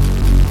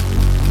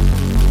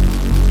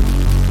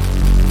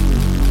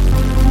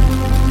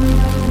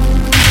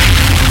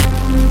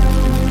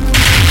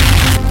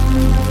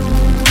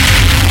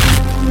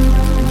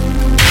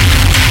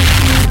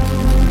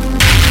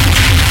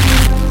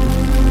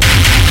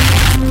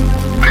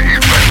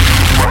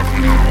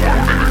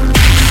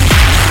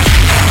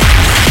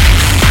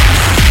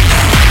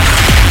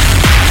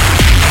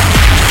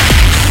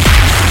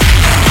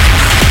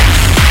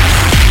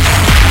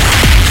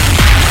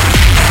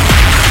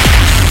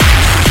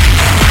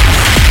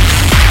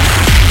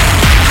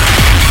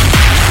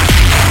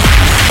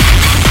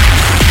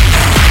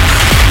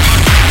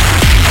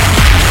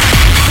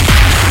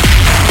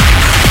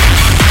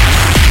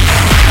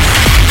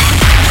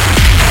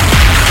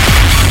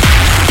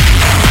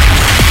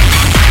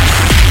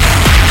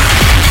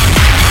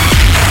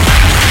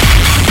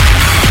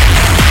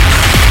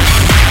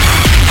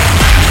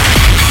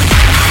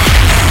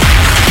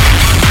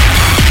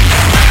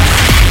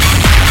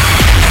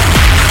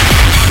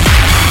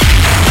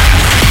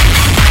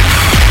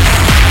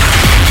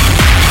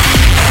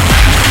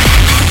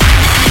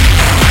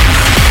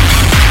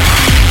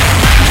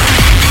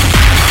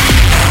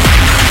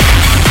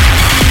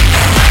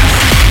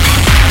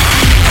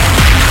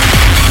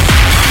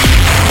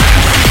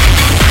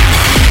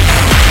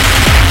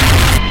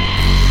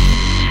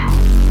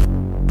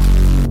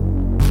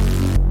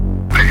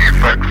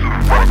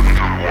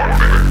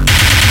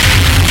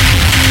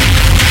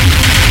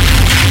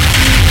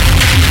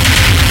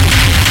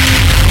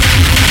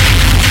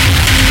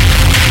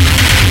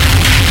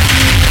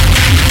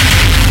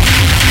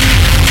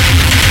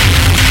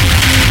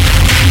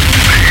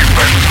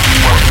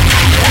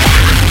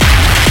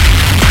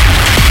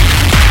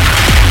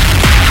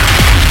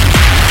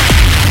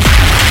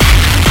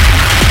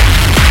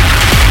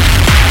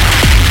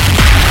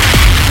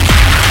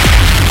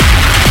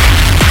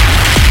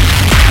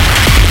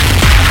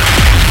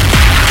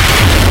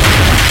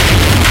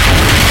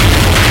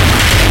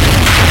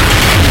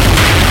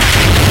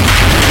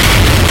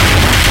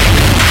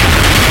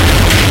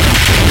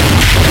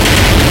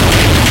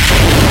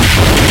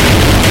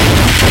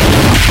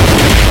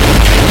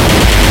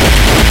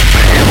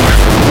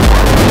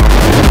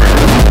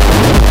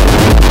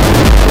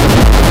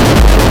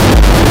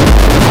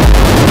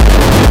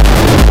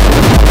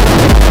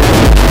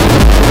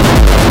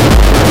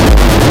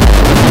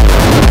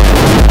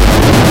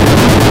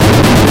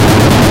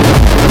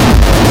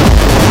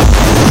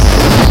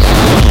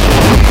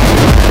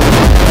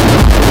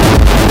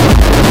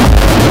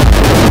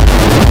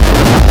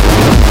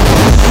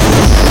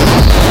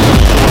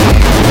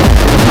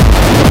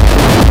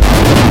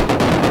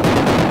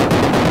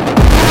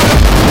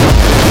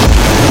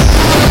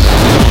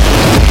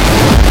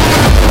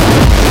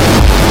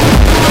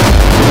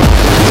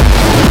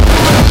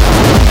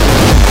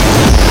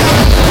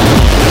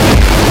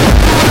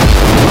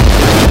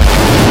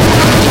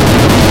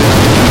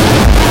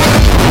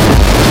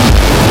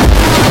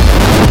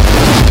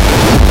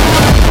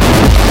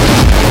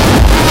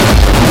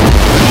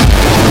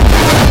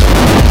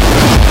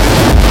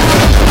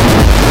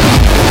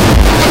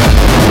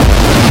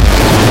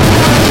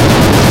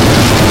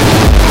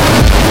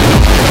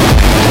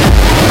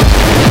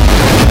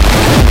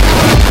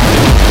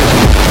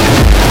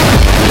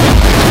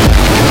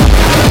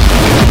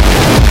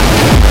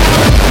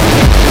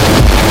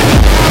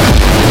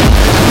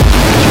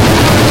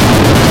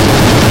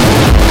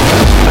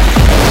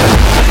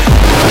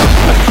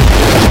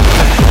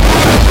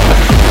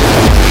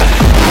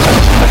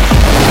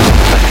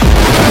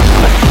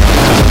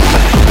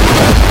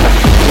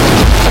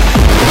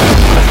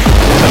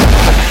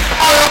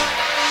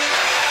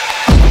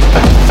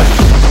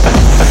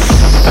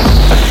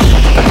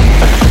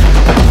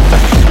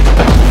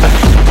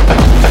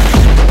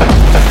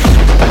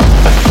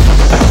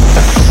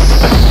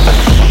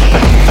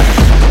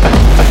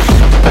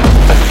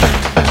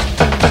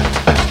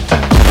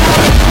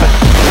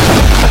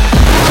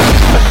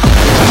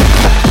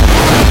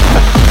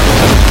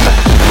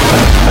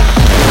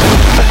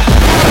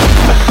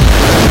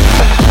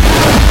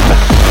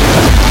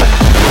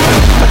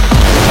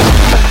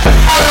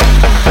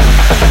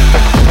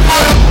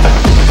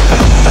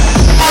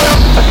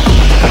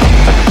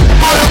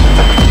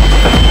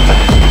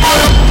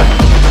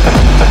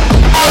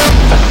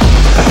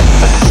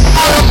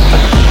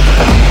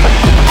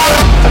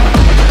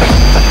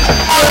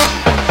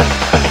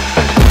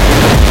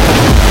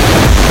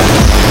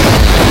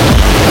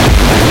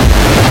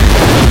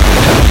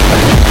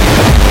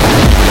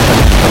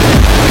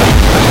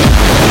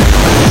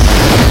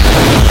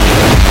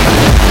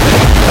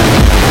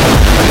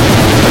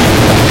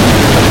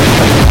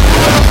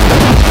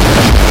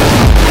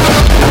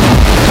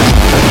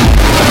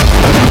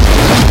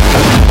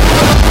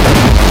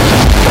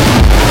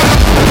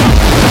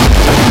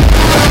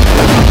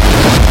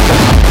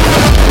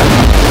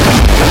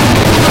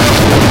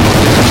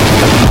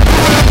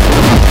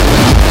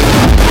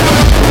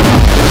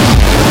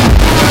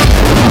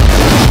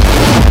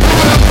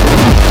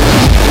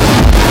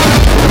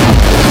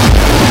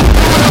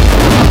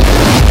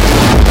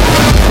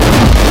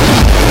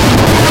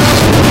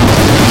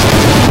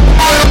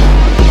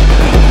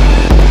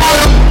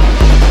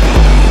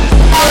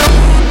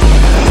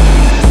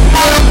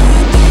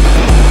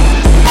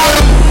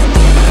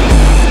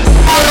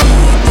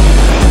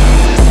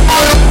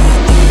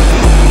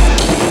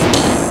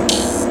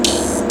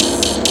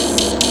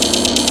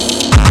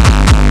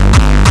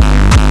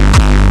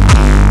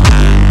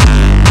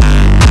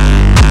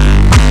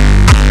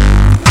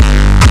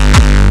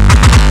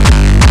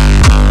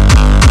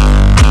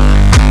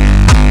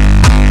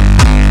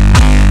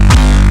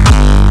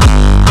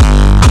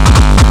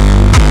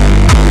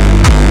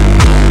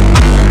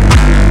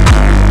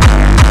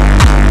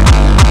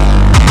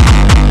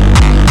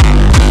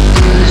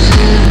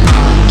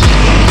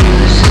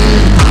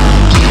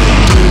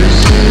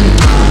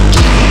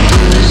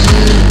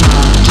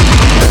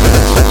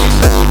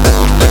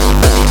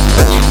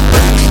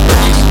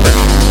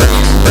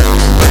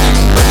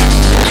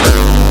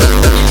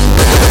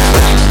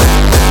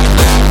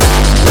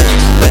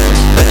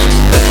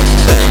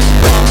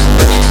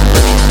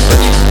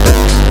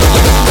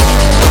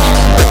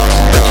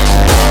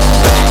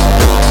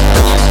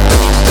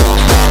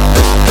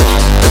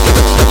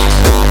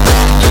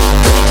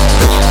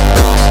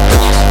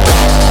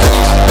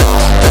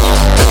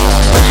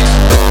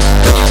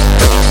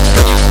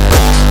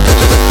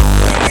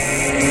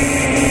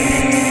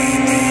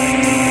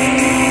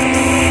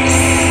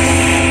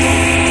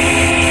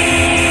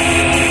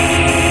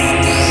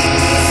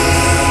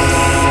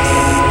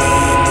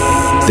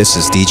 This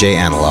is DJ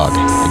Analog,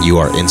 and you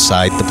are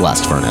inside the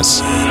Blast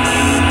Furnace.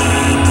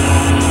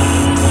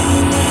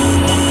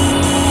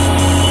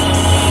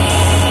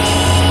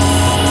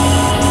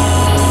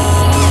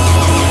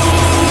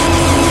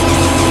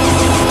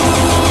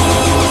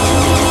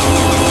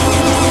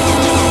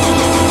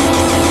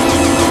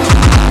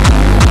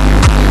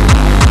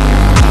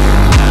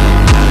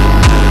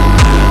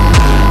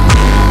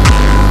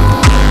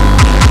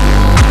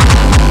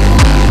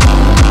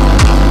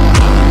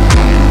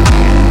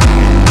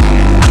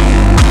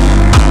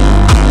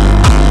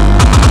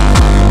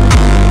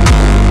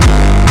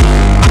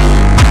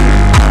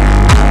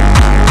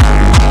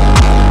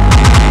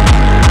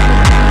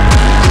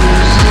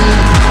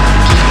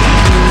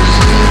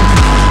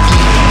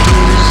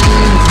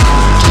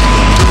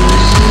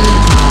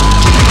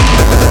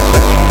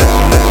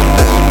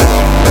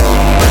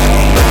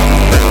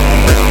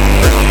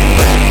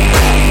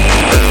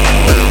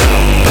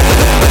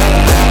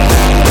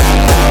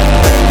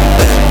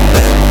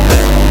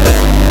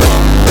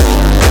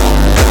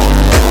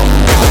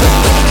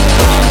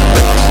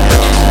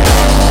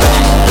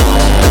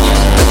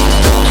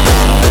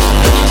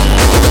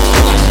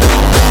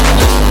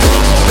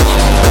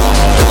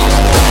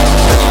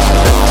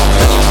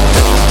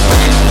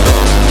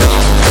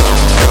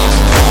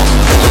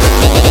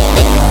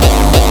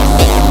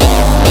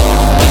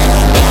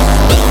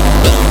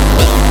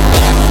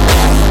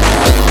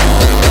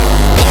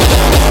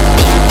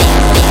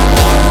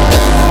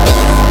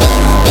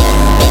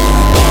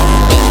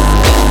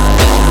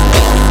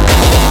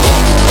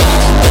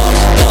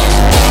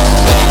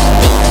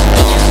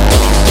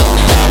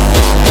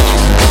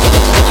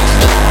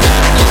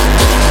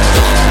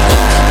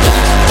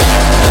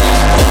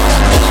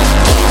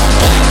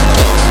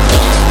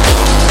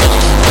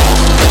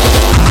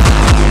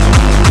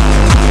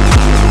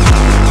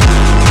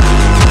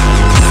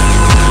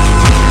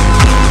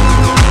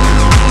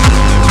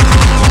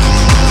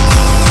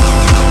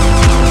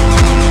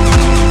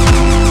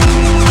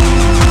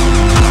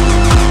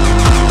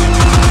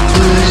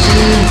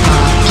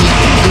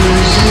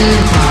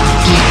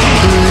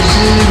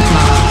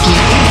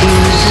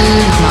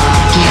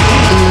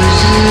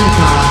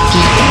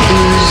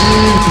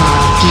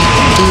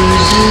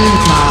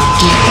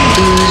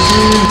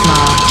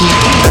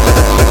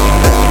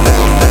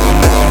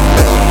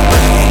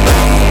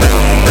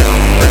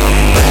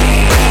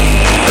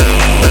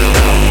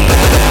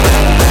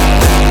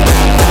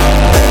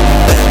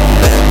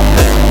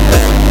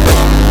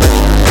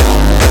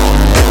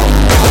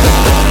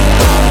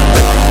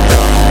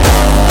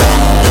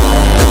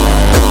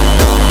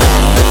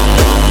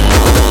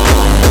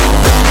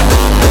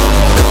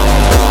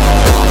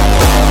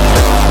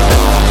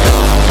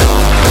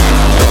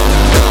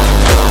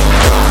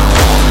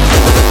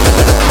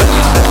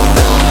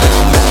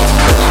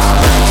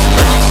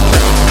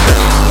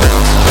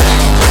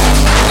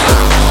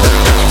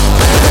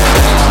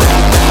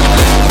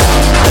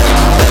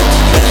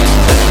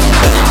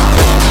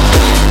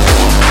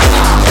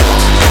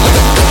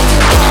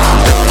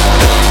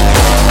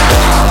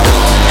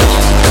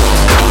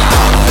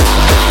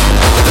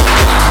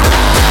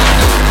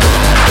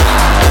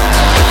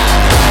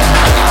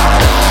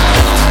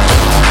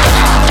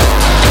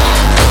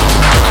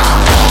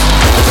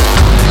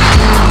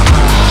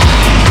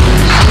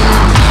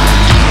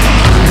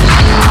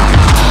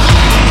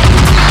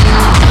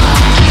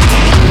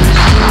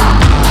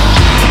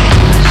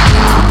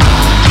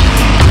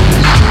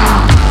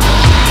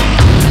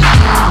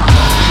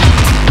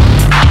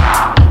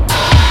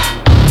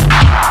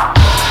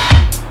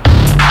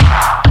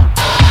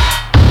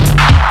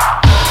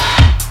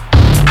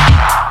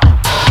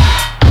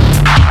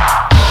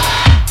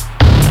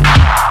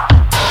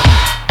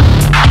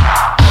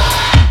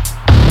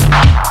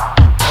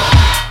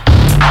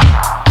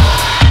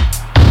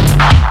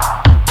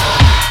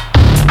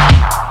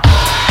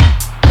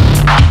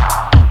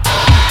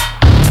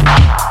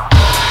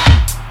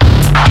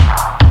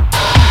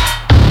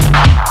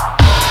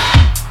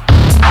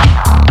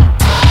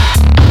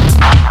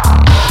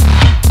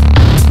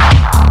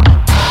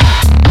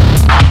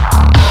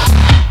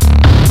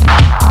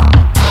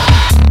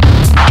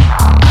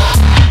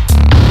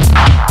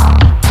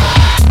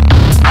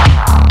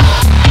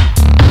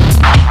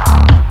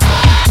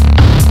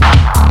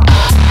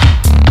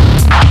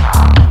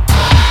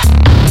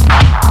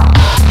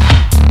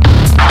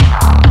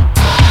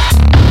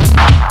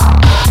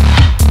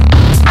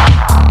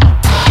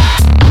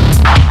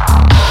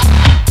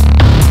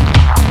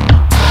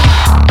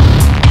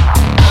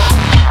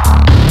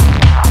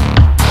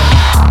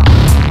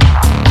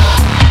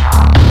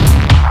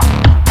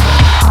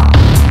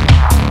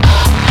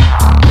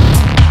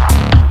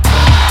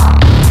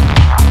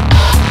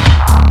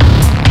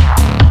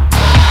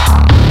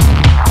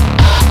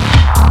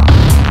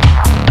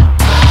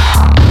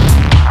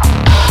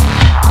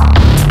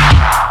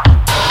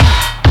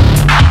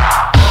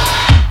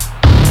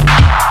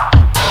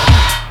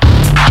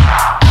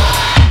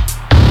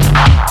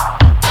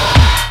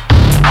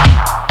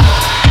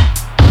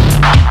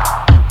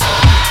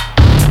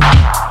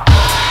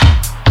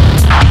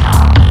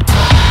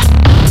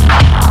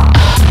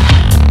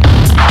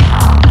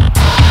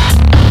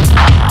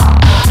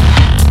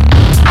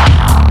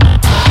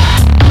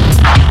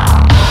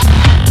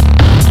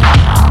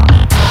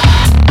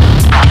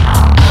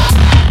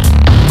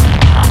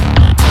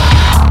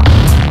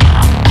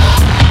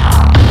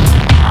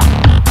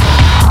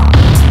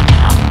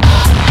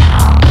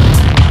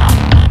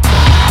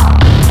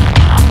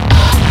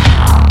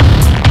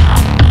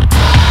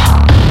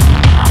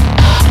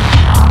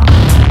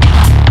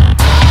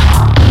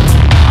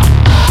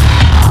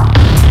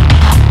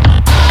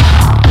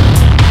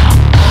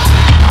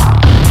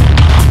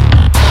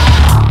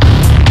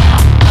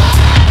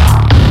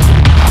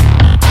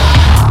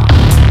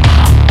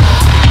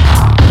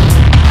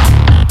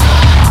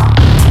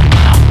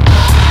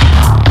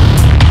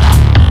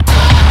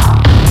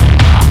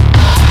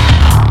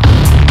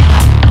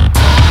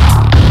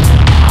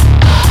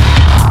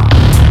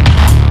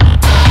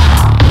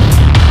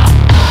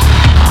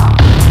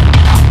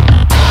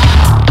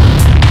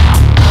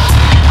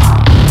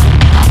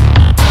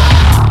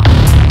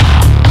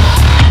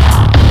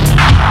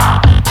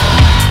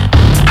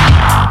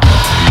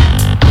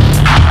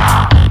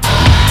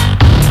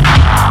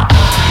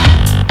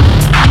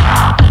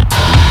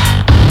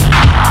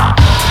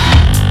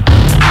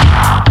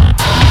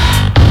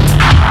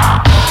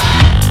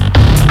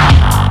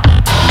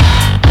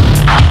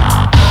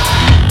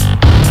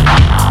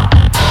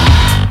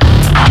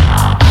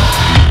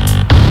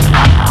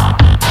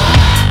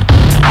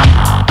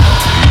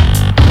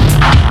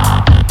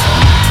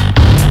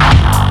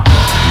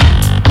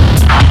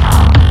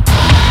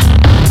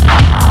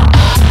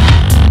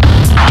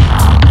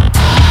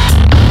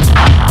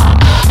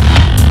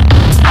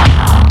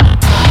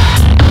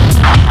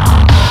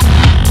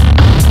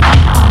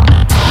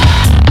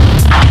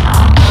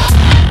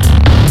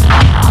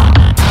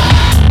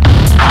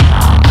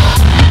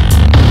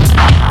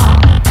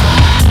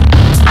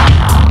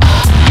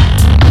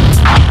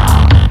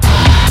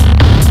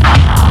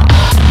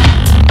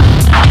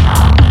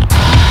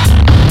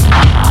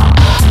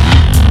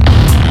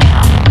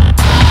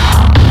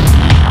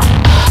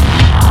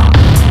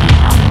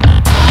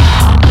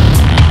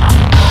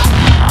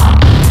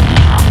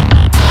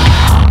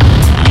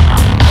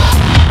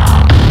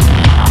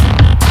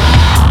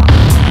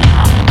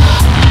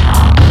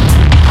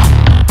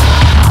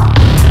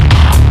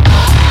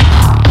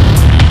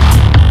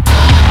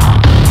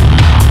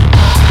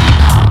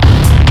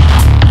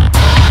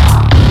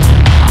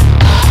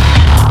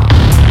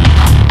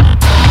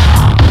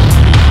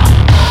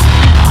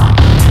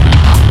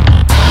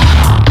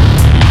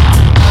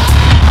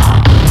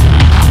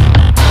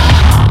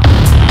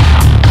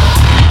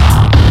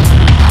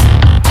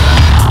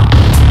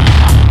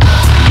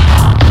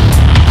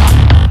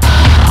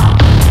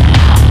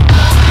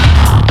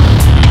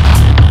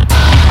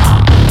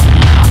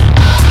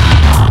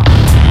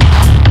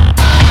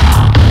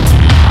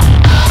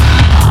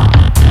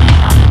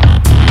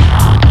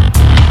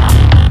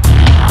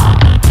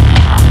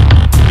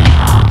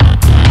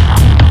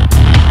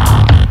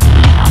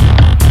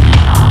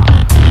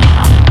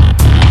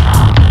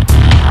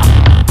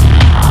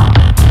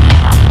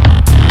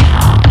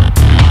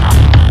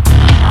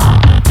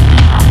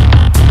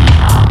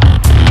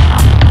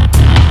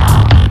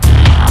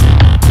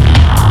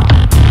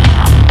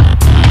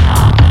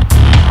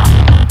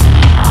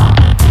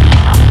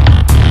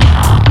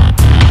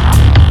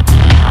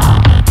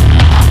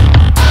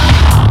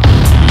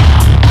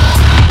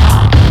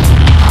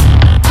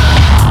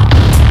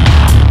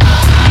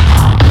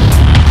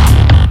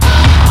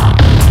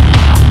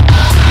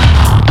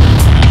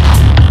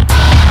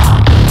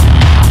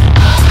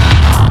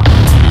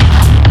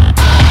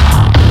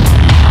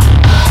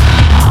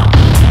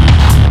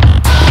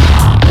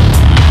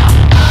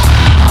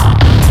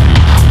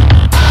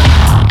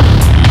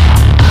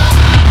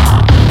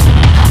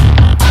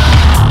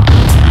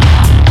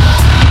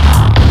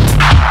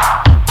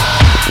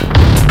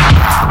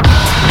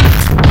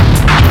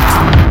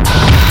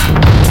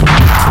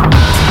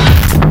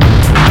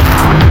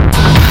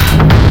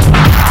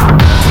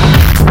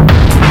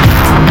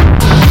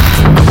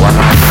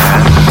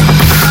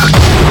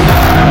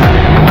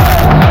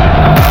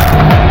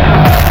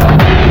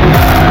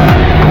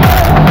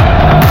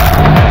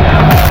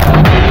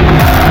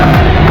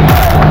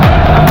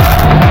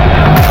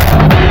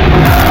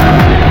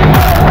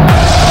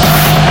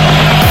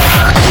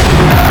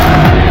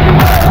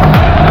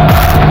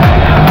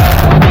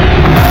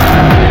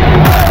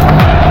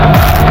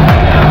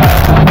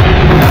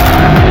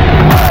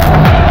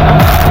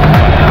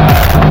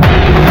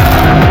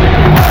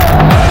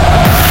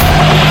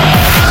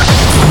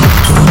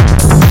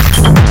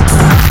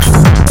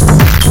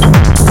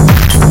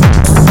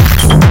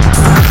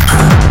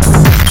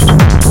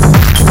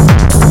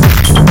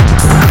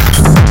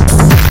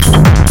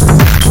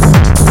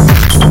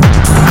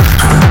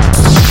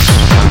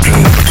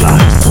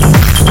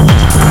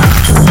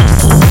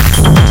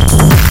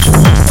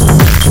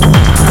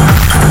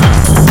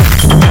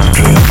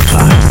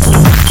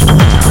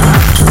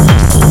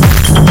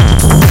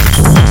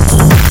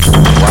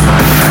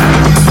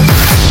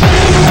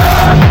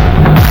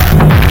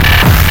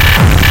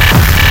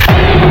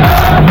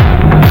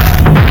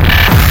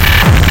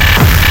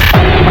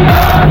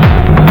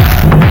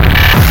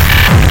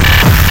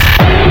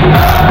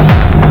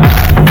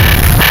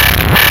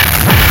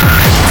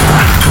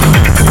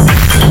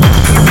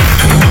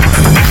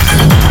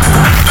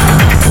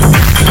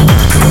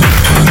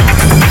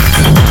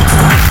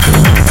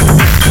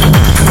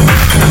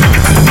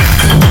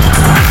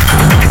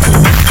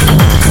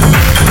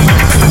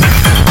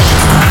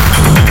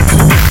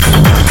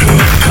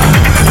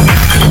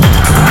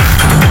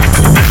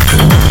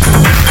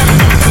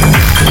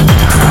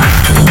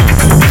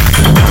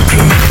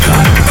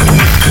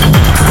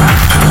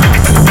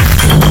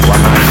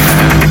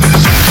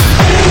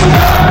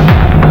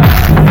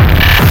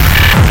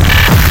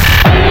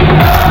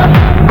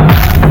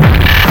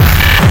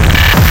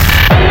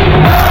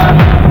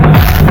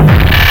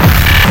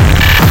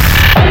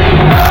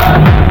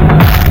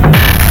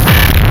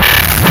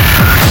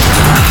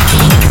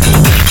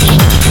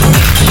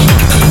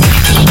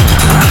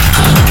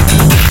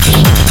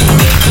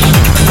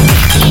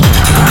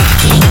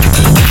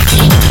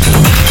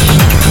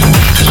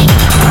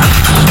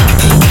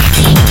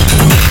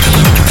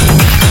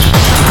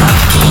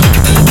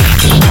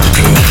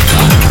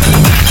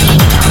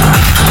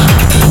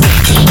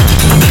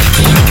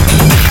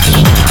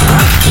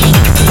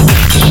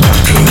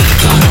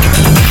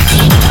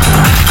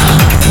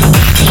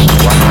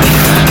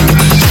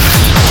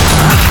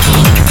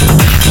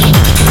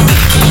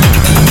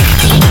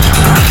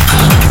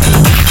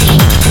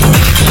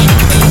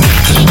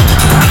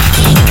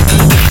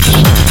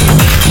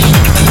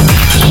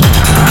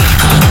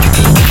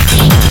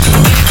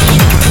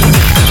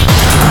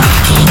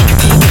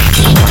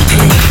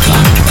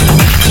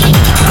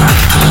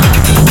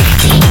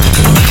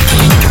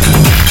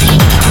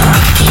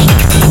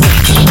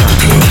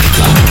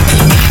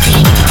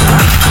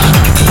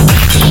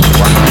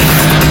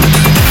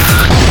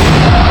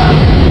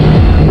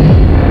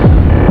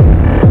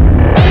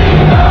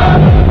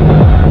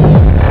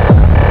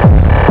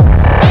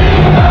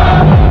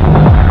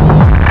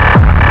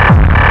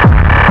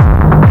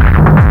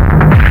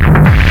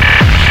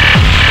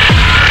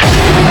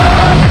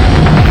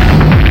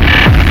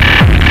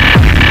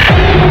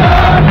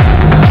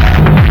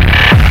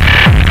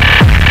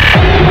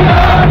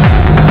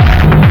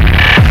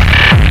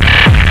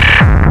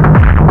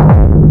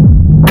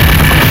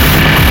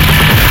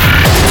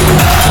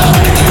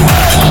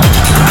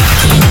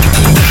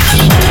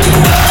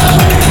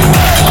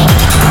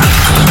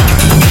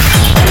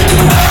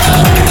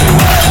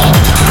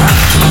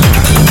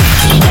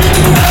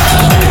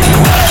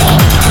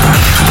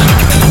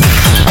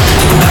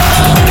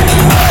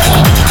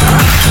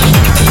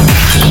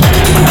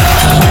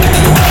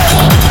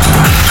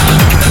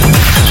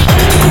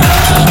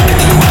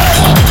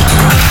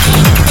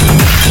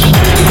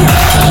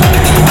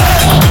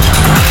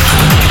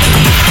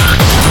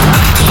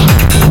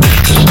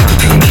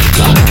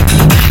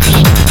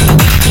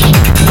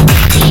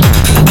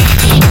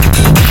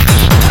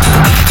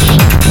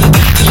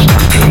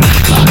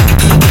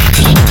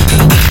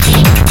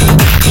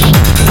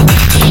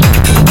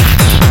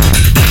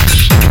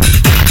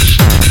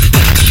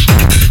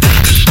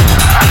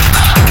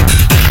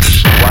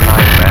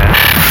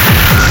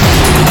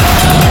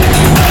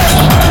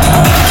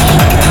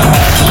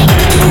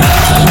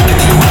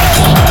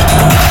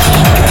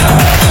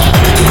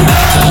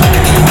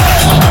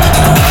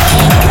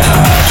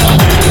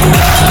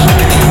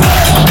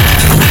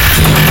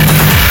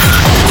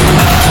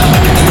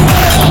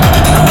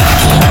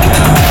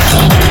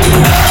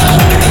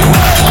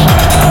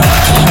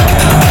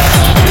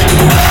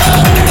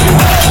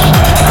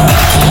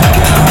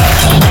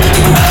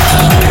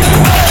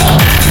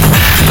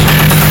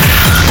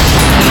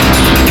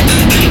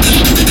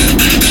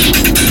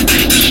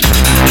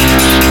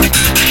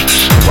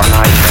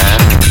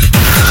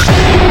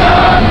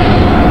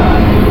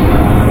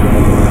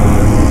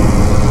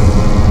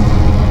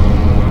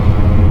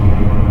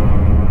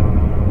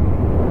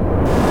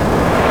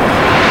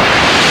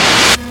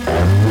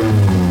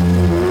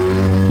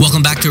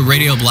 to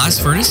Radio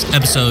Blast Furnace,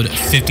 episode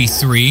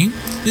 53.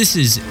 This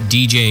is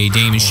DJ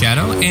Damon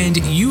Shadow, and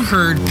you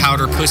heard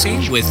Powder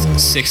Pussy with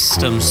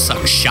System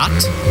Suck Shot.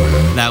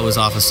 That was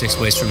off of Six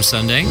Ways from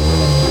Sunday.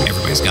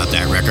 Everybody's got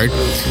that record.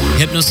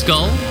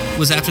 Hypnoskull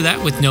was after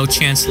that with No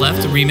Chance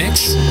Left, the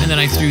remix. And then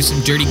I threw some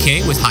Dirty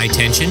K with High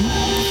Tension.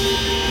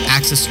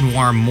 Axis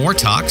Noir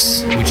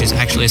Mortox, which is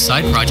actually a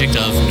side project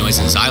of Noise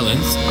and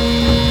Silence.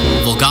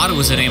 Volgata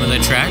was the name of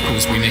that track. It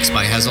was remixed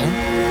by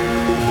Hezel.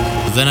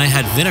 Then I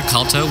had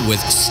Viniculta with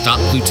Stop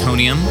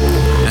Plutonium,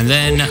 and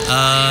then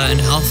an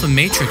Alpha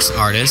Matrix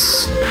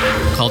artist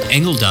called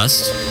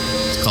Engeldust.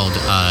 It's called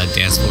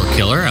Dance Floor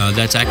Killer.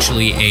 That's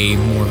actually a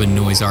more of a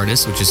noise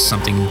artist, which is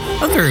something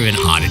a very an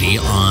oddity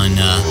on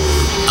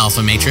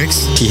Alpha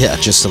Matrix. Yeah,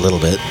 just a little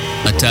bit.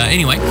 But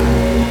anyway,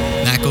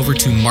 back over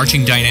to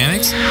Marching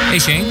Dynamics. Hey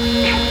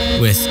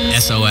Shane, with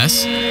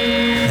SOS.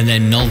 And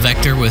then Null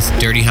Vector with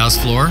Dirty House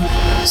Floor.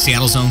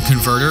 Seattle Zone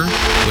Converter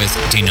with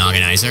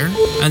Denogonizer.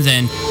 And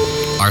then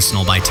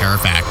Arsenal by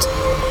Terrafact.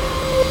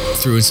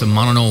 Threw in some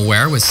Mono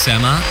Aware with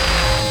Sema.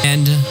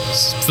 And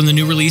from the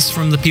new release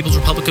from the People's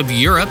Republic of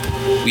Europe,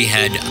 we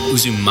had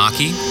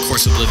Uzumaki.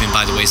 Course of Oblivion,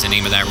 by the way, is the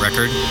name of that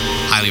record.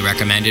 Highly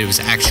recommended. It was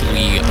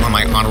actually on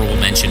my honorable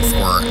mention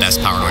for Best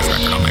Power Noise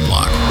record on my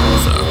blog.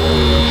 So,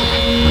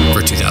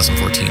 for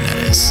 2014, that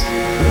is.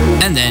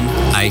 And then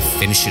I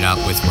finished it out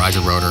with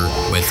Roger Roeder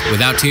with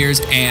Without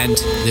Tears and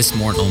This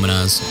Morn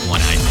Omena's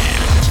One-Eyed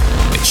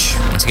Man. Which,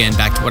 once again,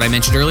 back to what I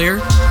mentioned earlier,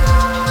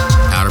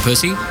 Powder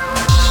Pussy,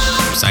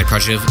 side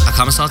project of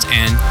Akamasalts,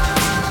 and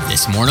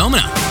This Morn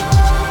Omena.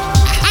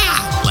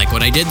 Aha! Like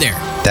what I did there.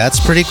 That's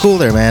pretty cool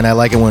there, man. I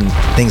like it when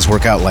things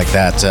work out like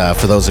that.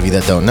 For those of you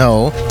that don't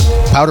know,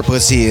 Powder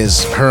Pussy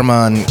is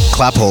Herman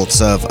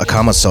Klappholtz of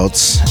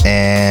Akamasalts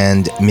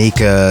and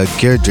Mika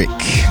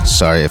Girdrick,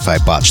 sorry if I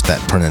botched that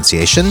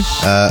pronunciation,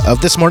 of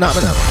This Morn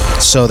Omena.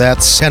 So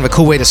that's kind of a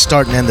cool way to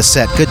start and end the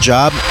set. Good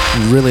job.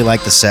 Really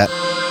like the set.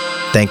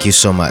 Thank you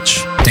so much.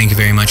 Thank you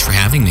very much for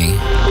having me.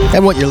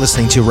 And what you're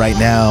listening to right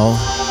now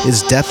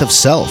is Death of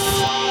Self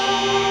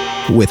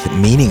with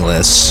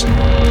Meaningless,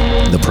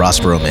 the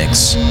Prospero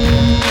mix.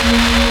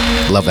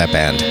 Love that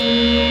band.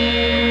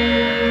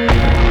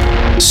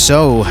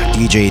 So,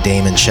 DJ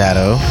Damon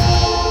Shadow,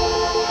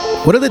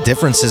 what are the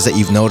differences that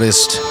you've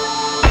noticed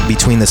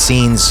between the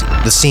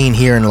scene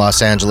here in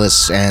Los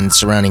Angeles and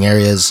surrounding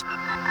areas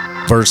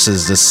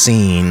versus the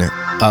scene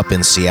up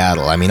in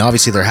Seattle? I mean,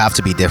 obviously there have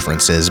to be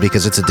differences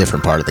because it's a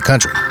different part of the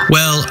country.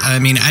 Well, I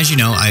mean, as you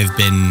know, I've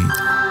been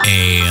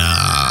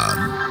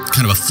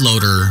kind of a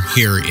floater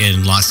here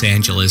in Los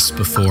Angeles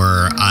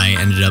before I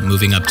ended up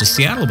moving up to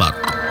Seattle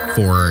about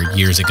 4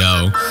 years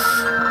ago.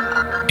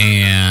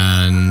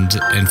 And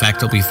in fact,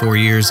 it'll be 4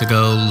 years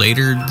ago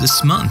later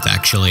this month,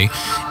 actually.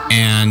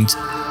 And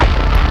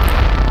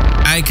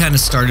I kind of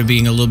started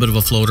being a little bit of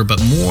a floater,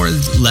 but more or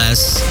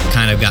less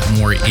kind of got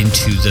more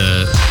into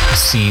the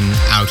scene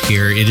out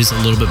here. It is a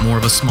little bit more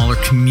of a smaller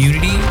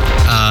community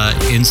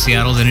in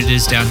Seattle than it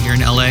is down here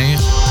in LA.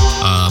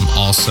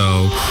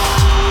 Also,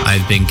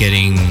 I've been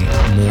getting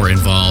more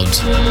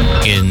involved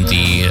in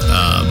the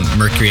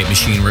Mercury at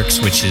Machine Works,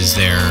 which is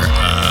their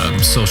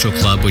social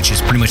club, which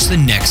is pretty much the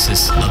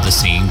nexus of the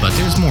scene. But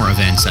there's more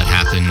events that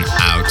happen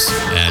out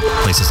at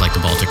places like the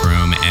Baltic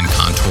Room and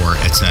Contour,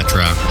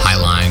 etc.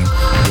 Highline,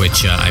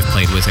 which I've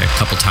played with a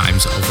couple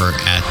times over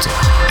at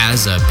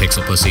as a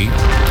Pixel Pussy,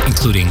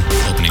 including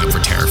opening up for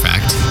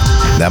Terrafact.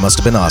 That must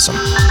have been awesome.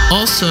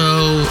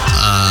 Also,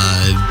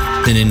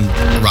 been in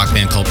a rock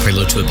band called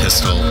Prelude to a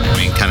Pistol. I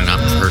mean, kind of not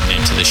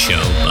pertinent to the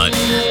show, but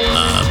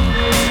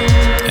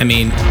I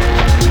mean,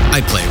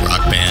 I play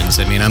rock bands.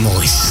 I mean, I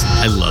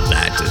love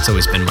that. It's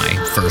always been my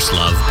first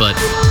love, but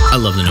I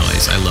love the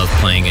noise. I love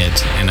playing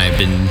it, and I've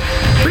been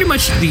pretty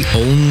much the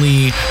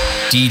only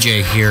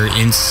DJ here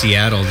in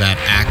Seattle that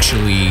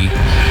actually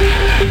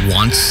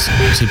wants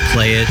to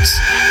play it,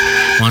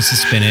 wants to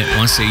spin it,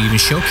 wants to even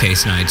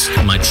showcase nights,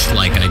 much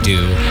like I do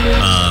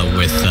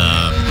with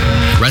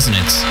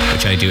Resonance,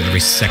 which I do every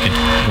second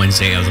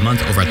Wednesday of the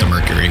month over at the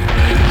Mercury.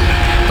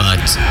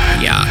 But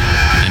yeah,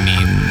 I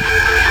mean,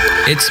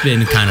 it's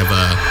been kind of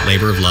a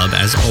labor of love,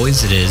 as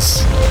always it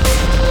is.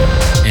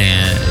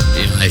 And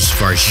you know, as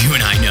far as you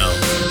and I know,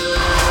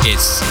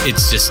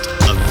 it's just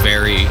a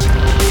very,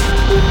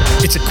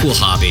 it's a cool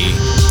hobby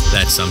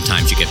that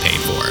sometimes you get paid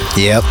for.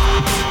 Yep.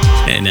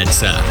 And it's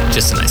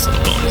just a nice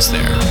little bonus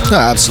there. No,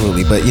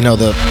 absolutely. But, you know,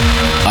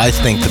 I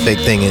think the big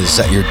thing is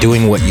that you're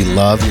doing what you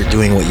love, you're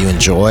doing what you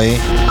enjoy,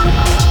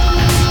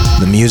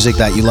 the music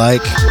that you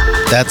like.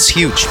 That's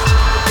huge.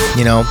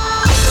 You know,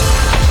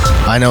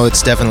 I know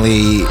it's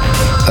definitely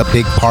a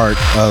big part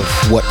of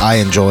what I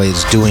enjoy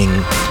is doing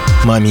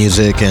my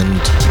music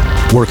and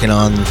working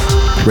on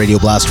Radio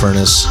Blast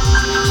Furnace.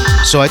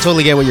 So I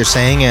totally get what you're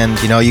saying, and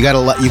you know, you gotta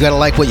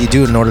like what you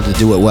do in order to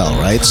do it well,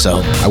 right?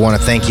 So I want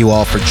to thank you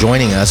all for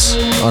joining us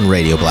on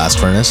Radio Blast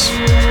Furnace.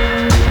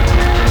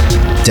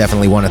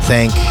 Definitely want to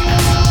thank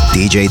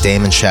DJ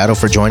Damon Shadow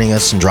for joining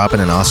us and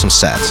dropping an awesome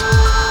set.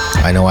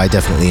 I know I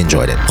definitely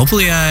enjoyed it.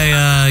 Hopefully,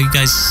 I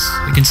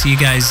can see you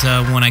guys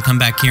when I come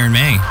back here in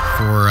May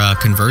for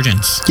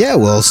Convergence. Yeah,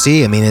 we'll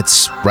see. I mean,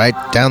 it's right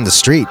down the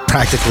street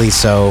practically,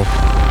 so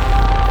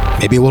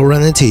maybe we'll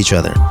run into each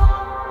other.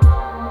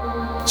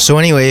 So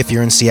anyway, if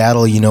you're in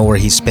Seattle, you know where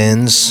he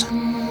spins.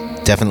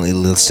 Definitely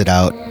listed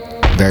out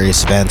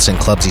various events and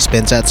clubs he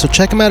spins at, so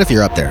check him out if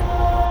you're up there.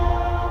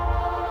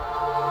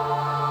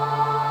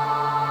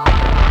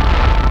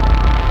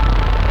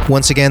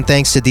 Once again,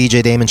 thanks to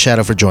DJ Damon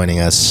Shadow for joining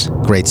us.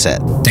 Great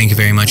set. Thank you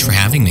very much for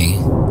having me.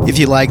 If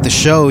you like the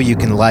show, you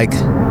can like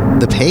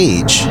the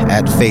page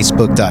at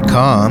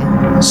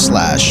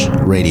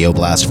facebook.com/Radio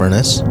Blast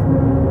Furnace.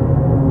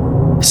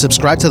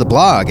 Subscribe to the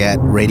blog at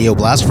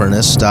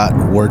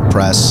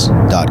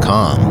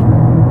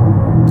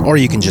radioblastfurnace.wordpress.com. Or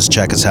you can just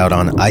check us out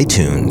on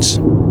iTunes.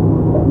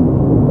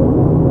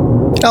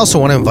 I also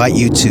want to invite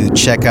you to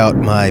check out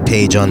my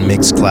page on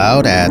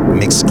Mixcloud at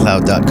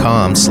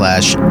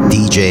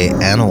mixcloud.com/DJ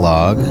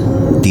Analog.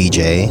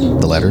 DJ,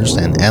 the letters,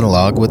 and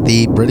analog with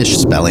the British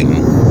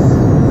spelling.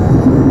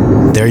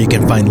 There you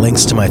can find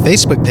links to my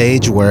Facebook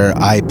page where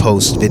I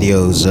post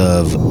videos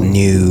of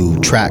new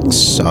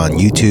tracks on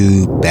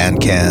YouTube,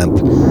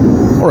 Bandcamp,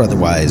 or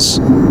otherwise.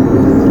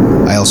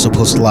 I also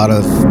post a lot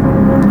of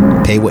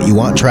pay what you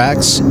want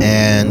tracks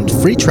and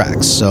free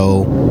tracks,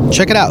 so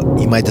check it out.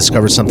 You might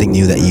discover something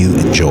new that you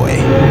enjoy.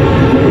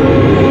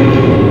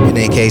 In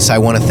any case, I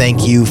want to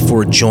thank you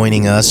for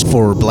joining us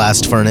for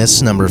Blast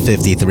Furnace number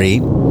 53.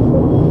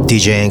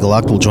 DJ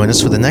Angelock will join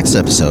us for the next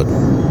episode.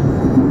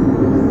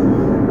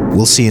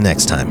 We'll see you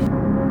next time.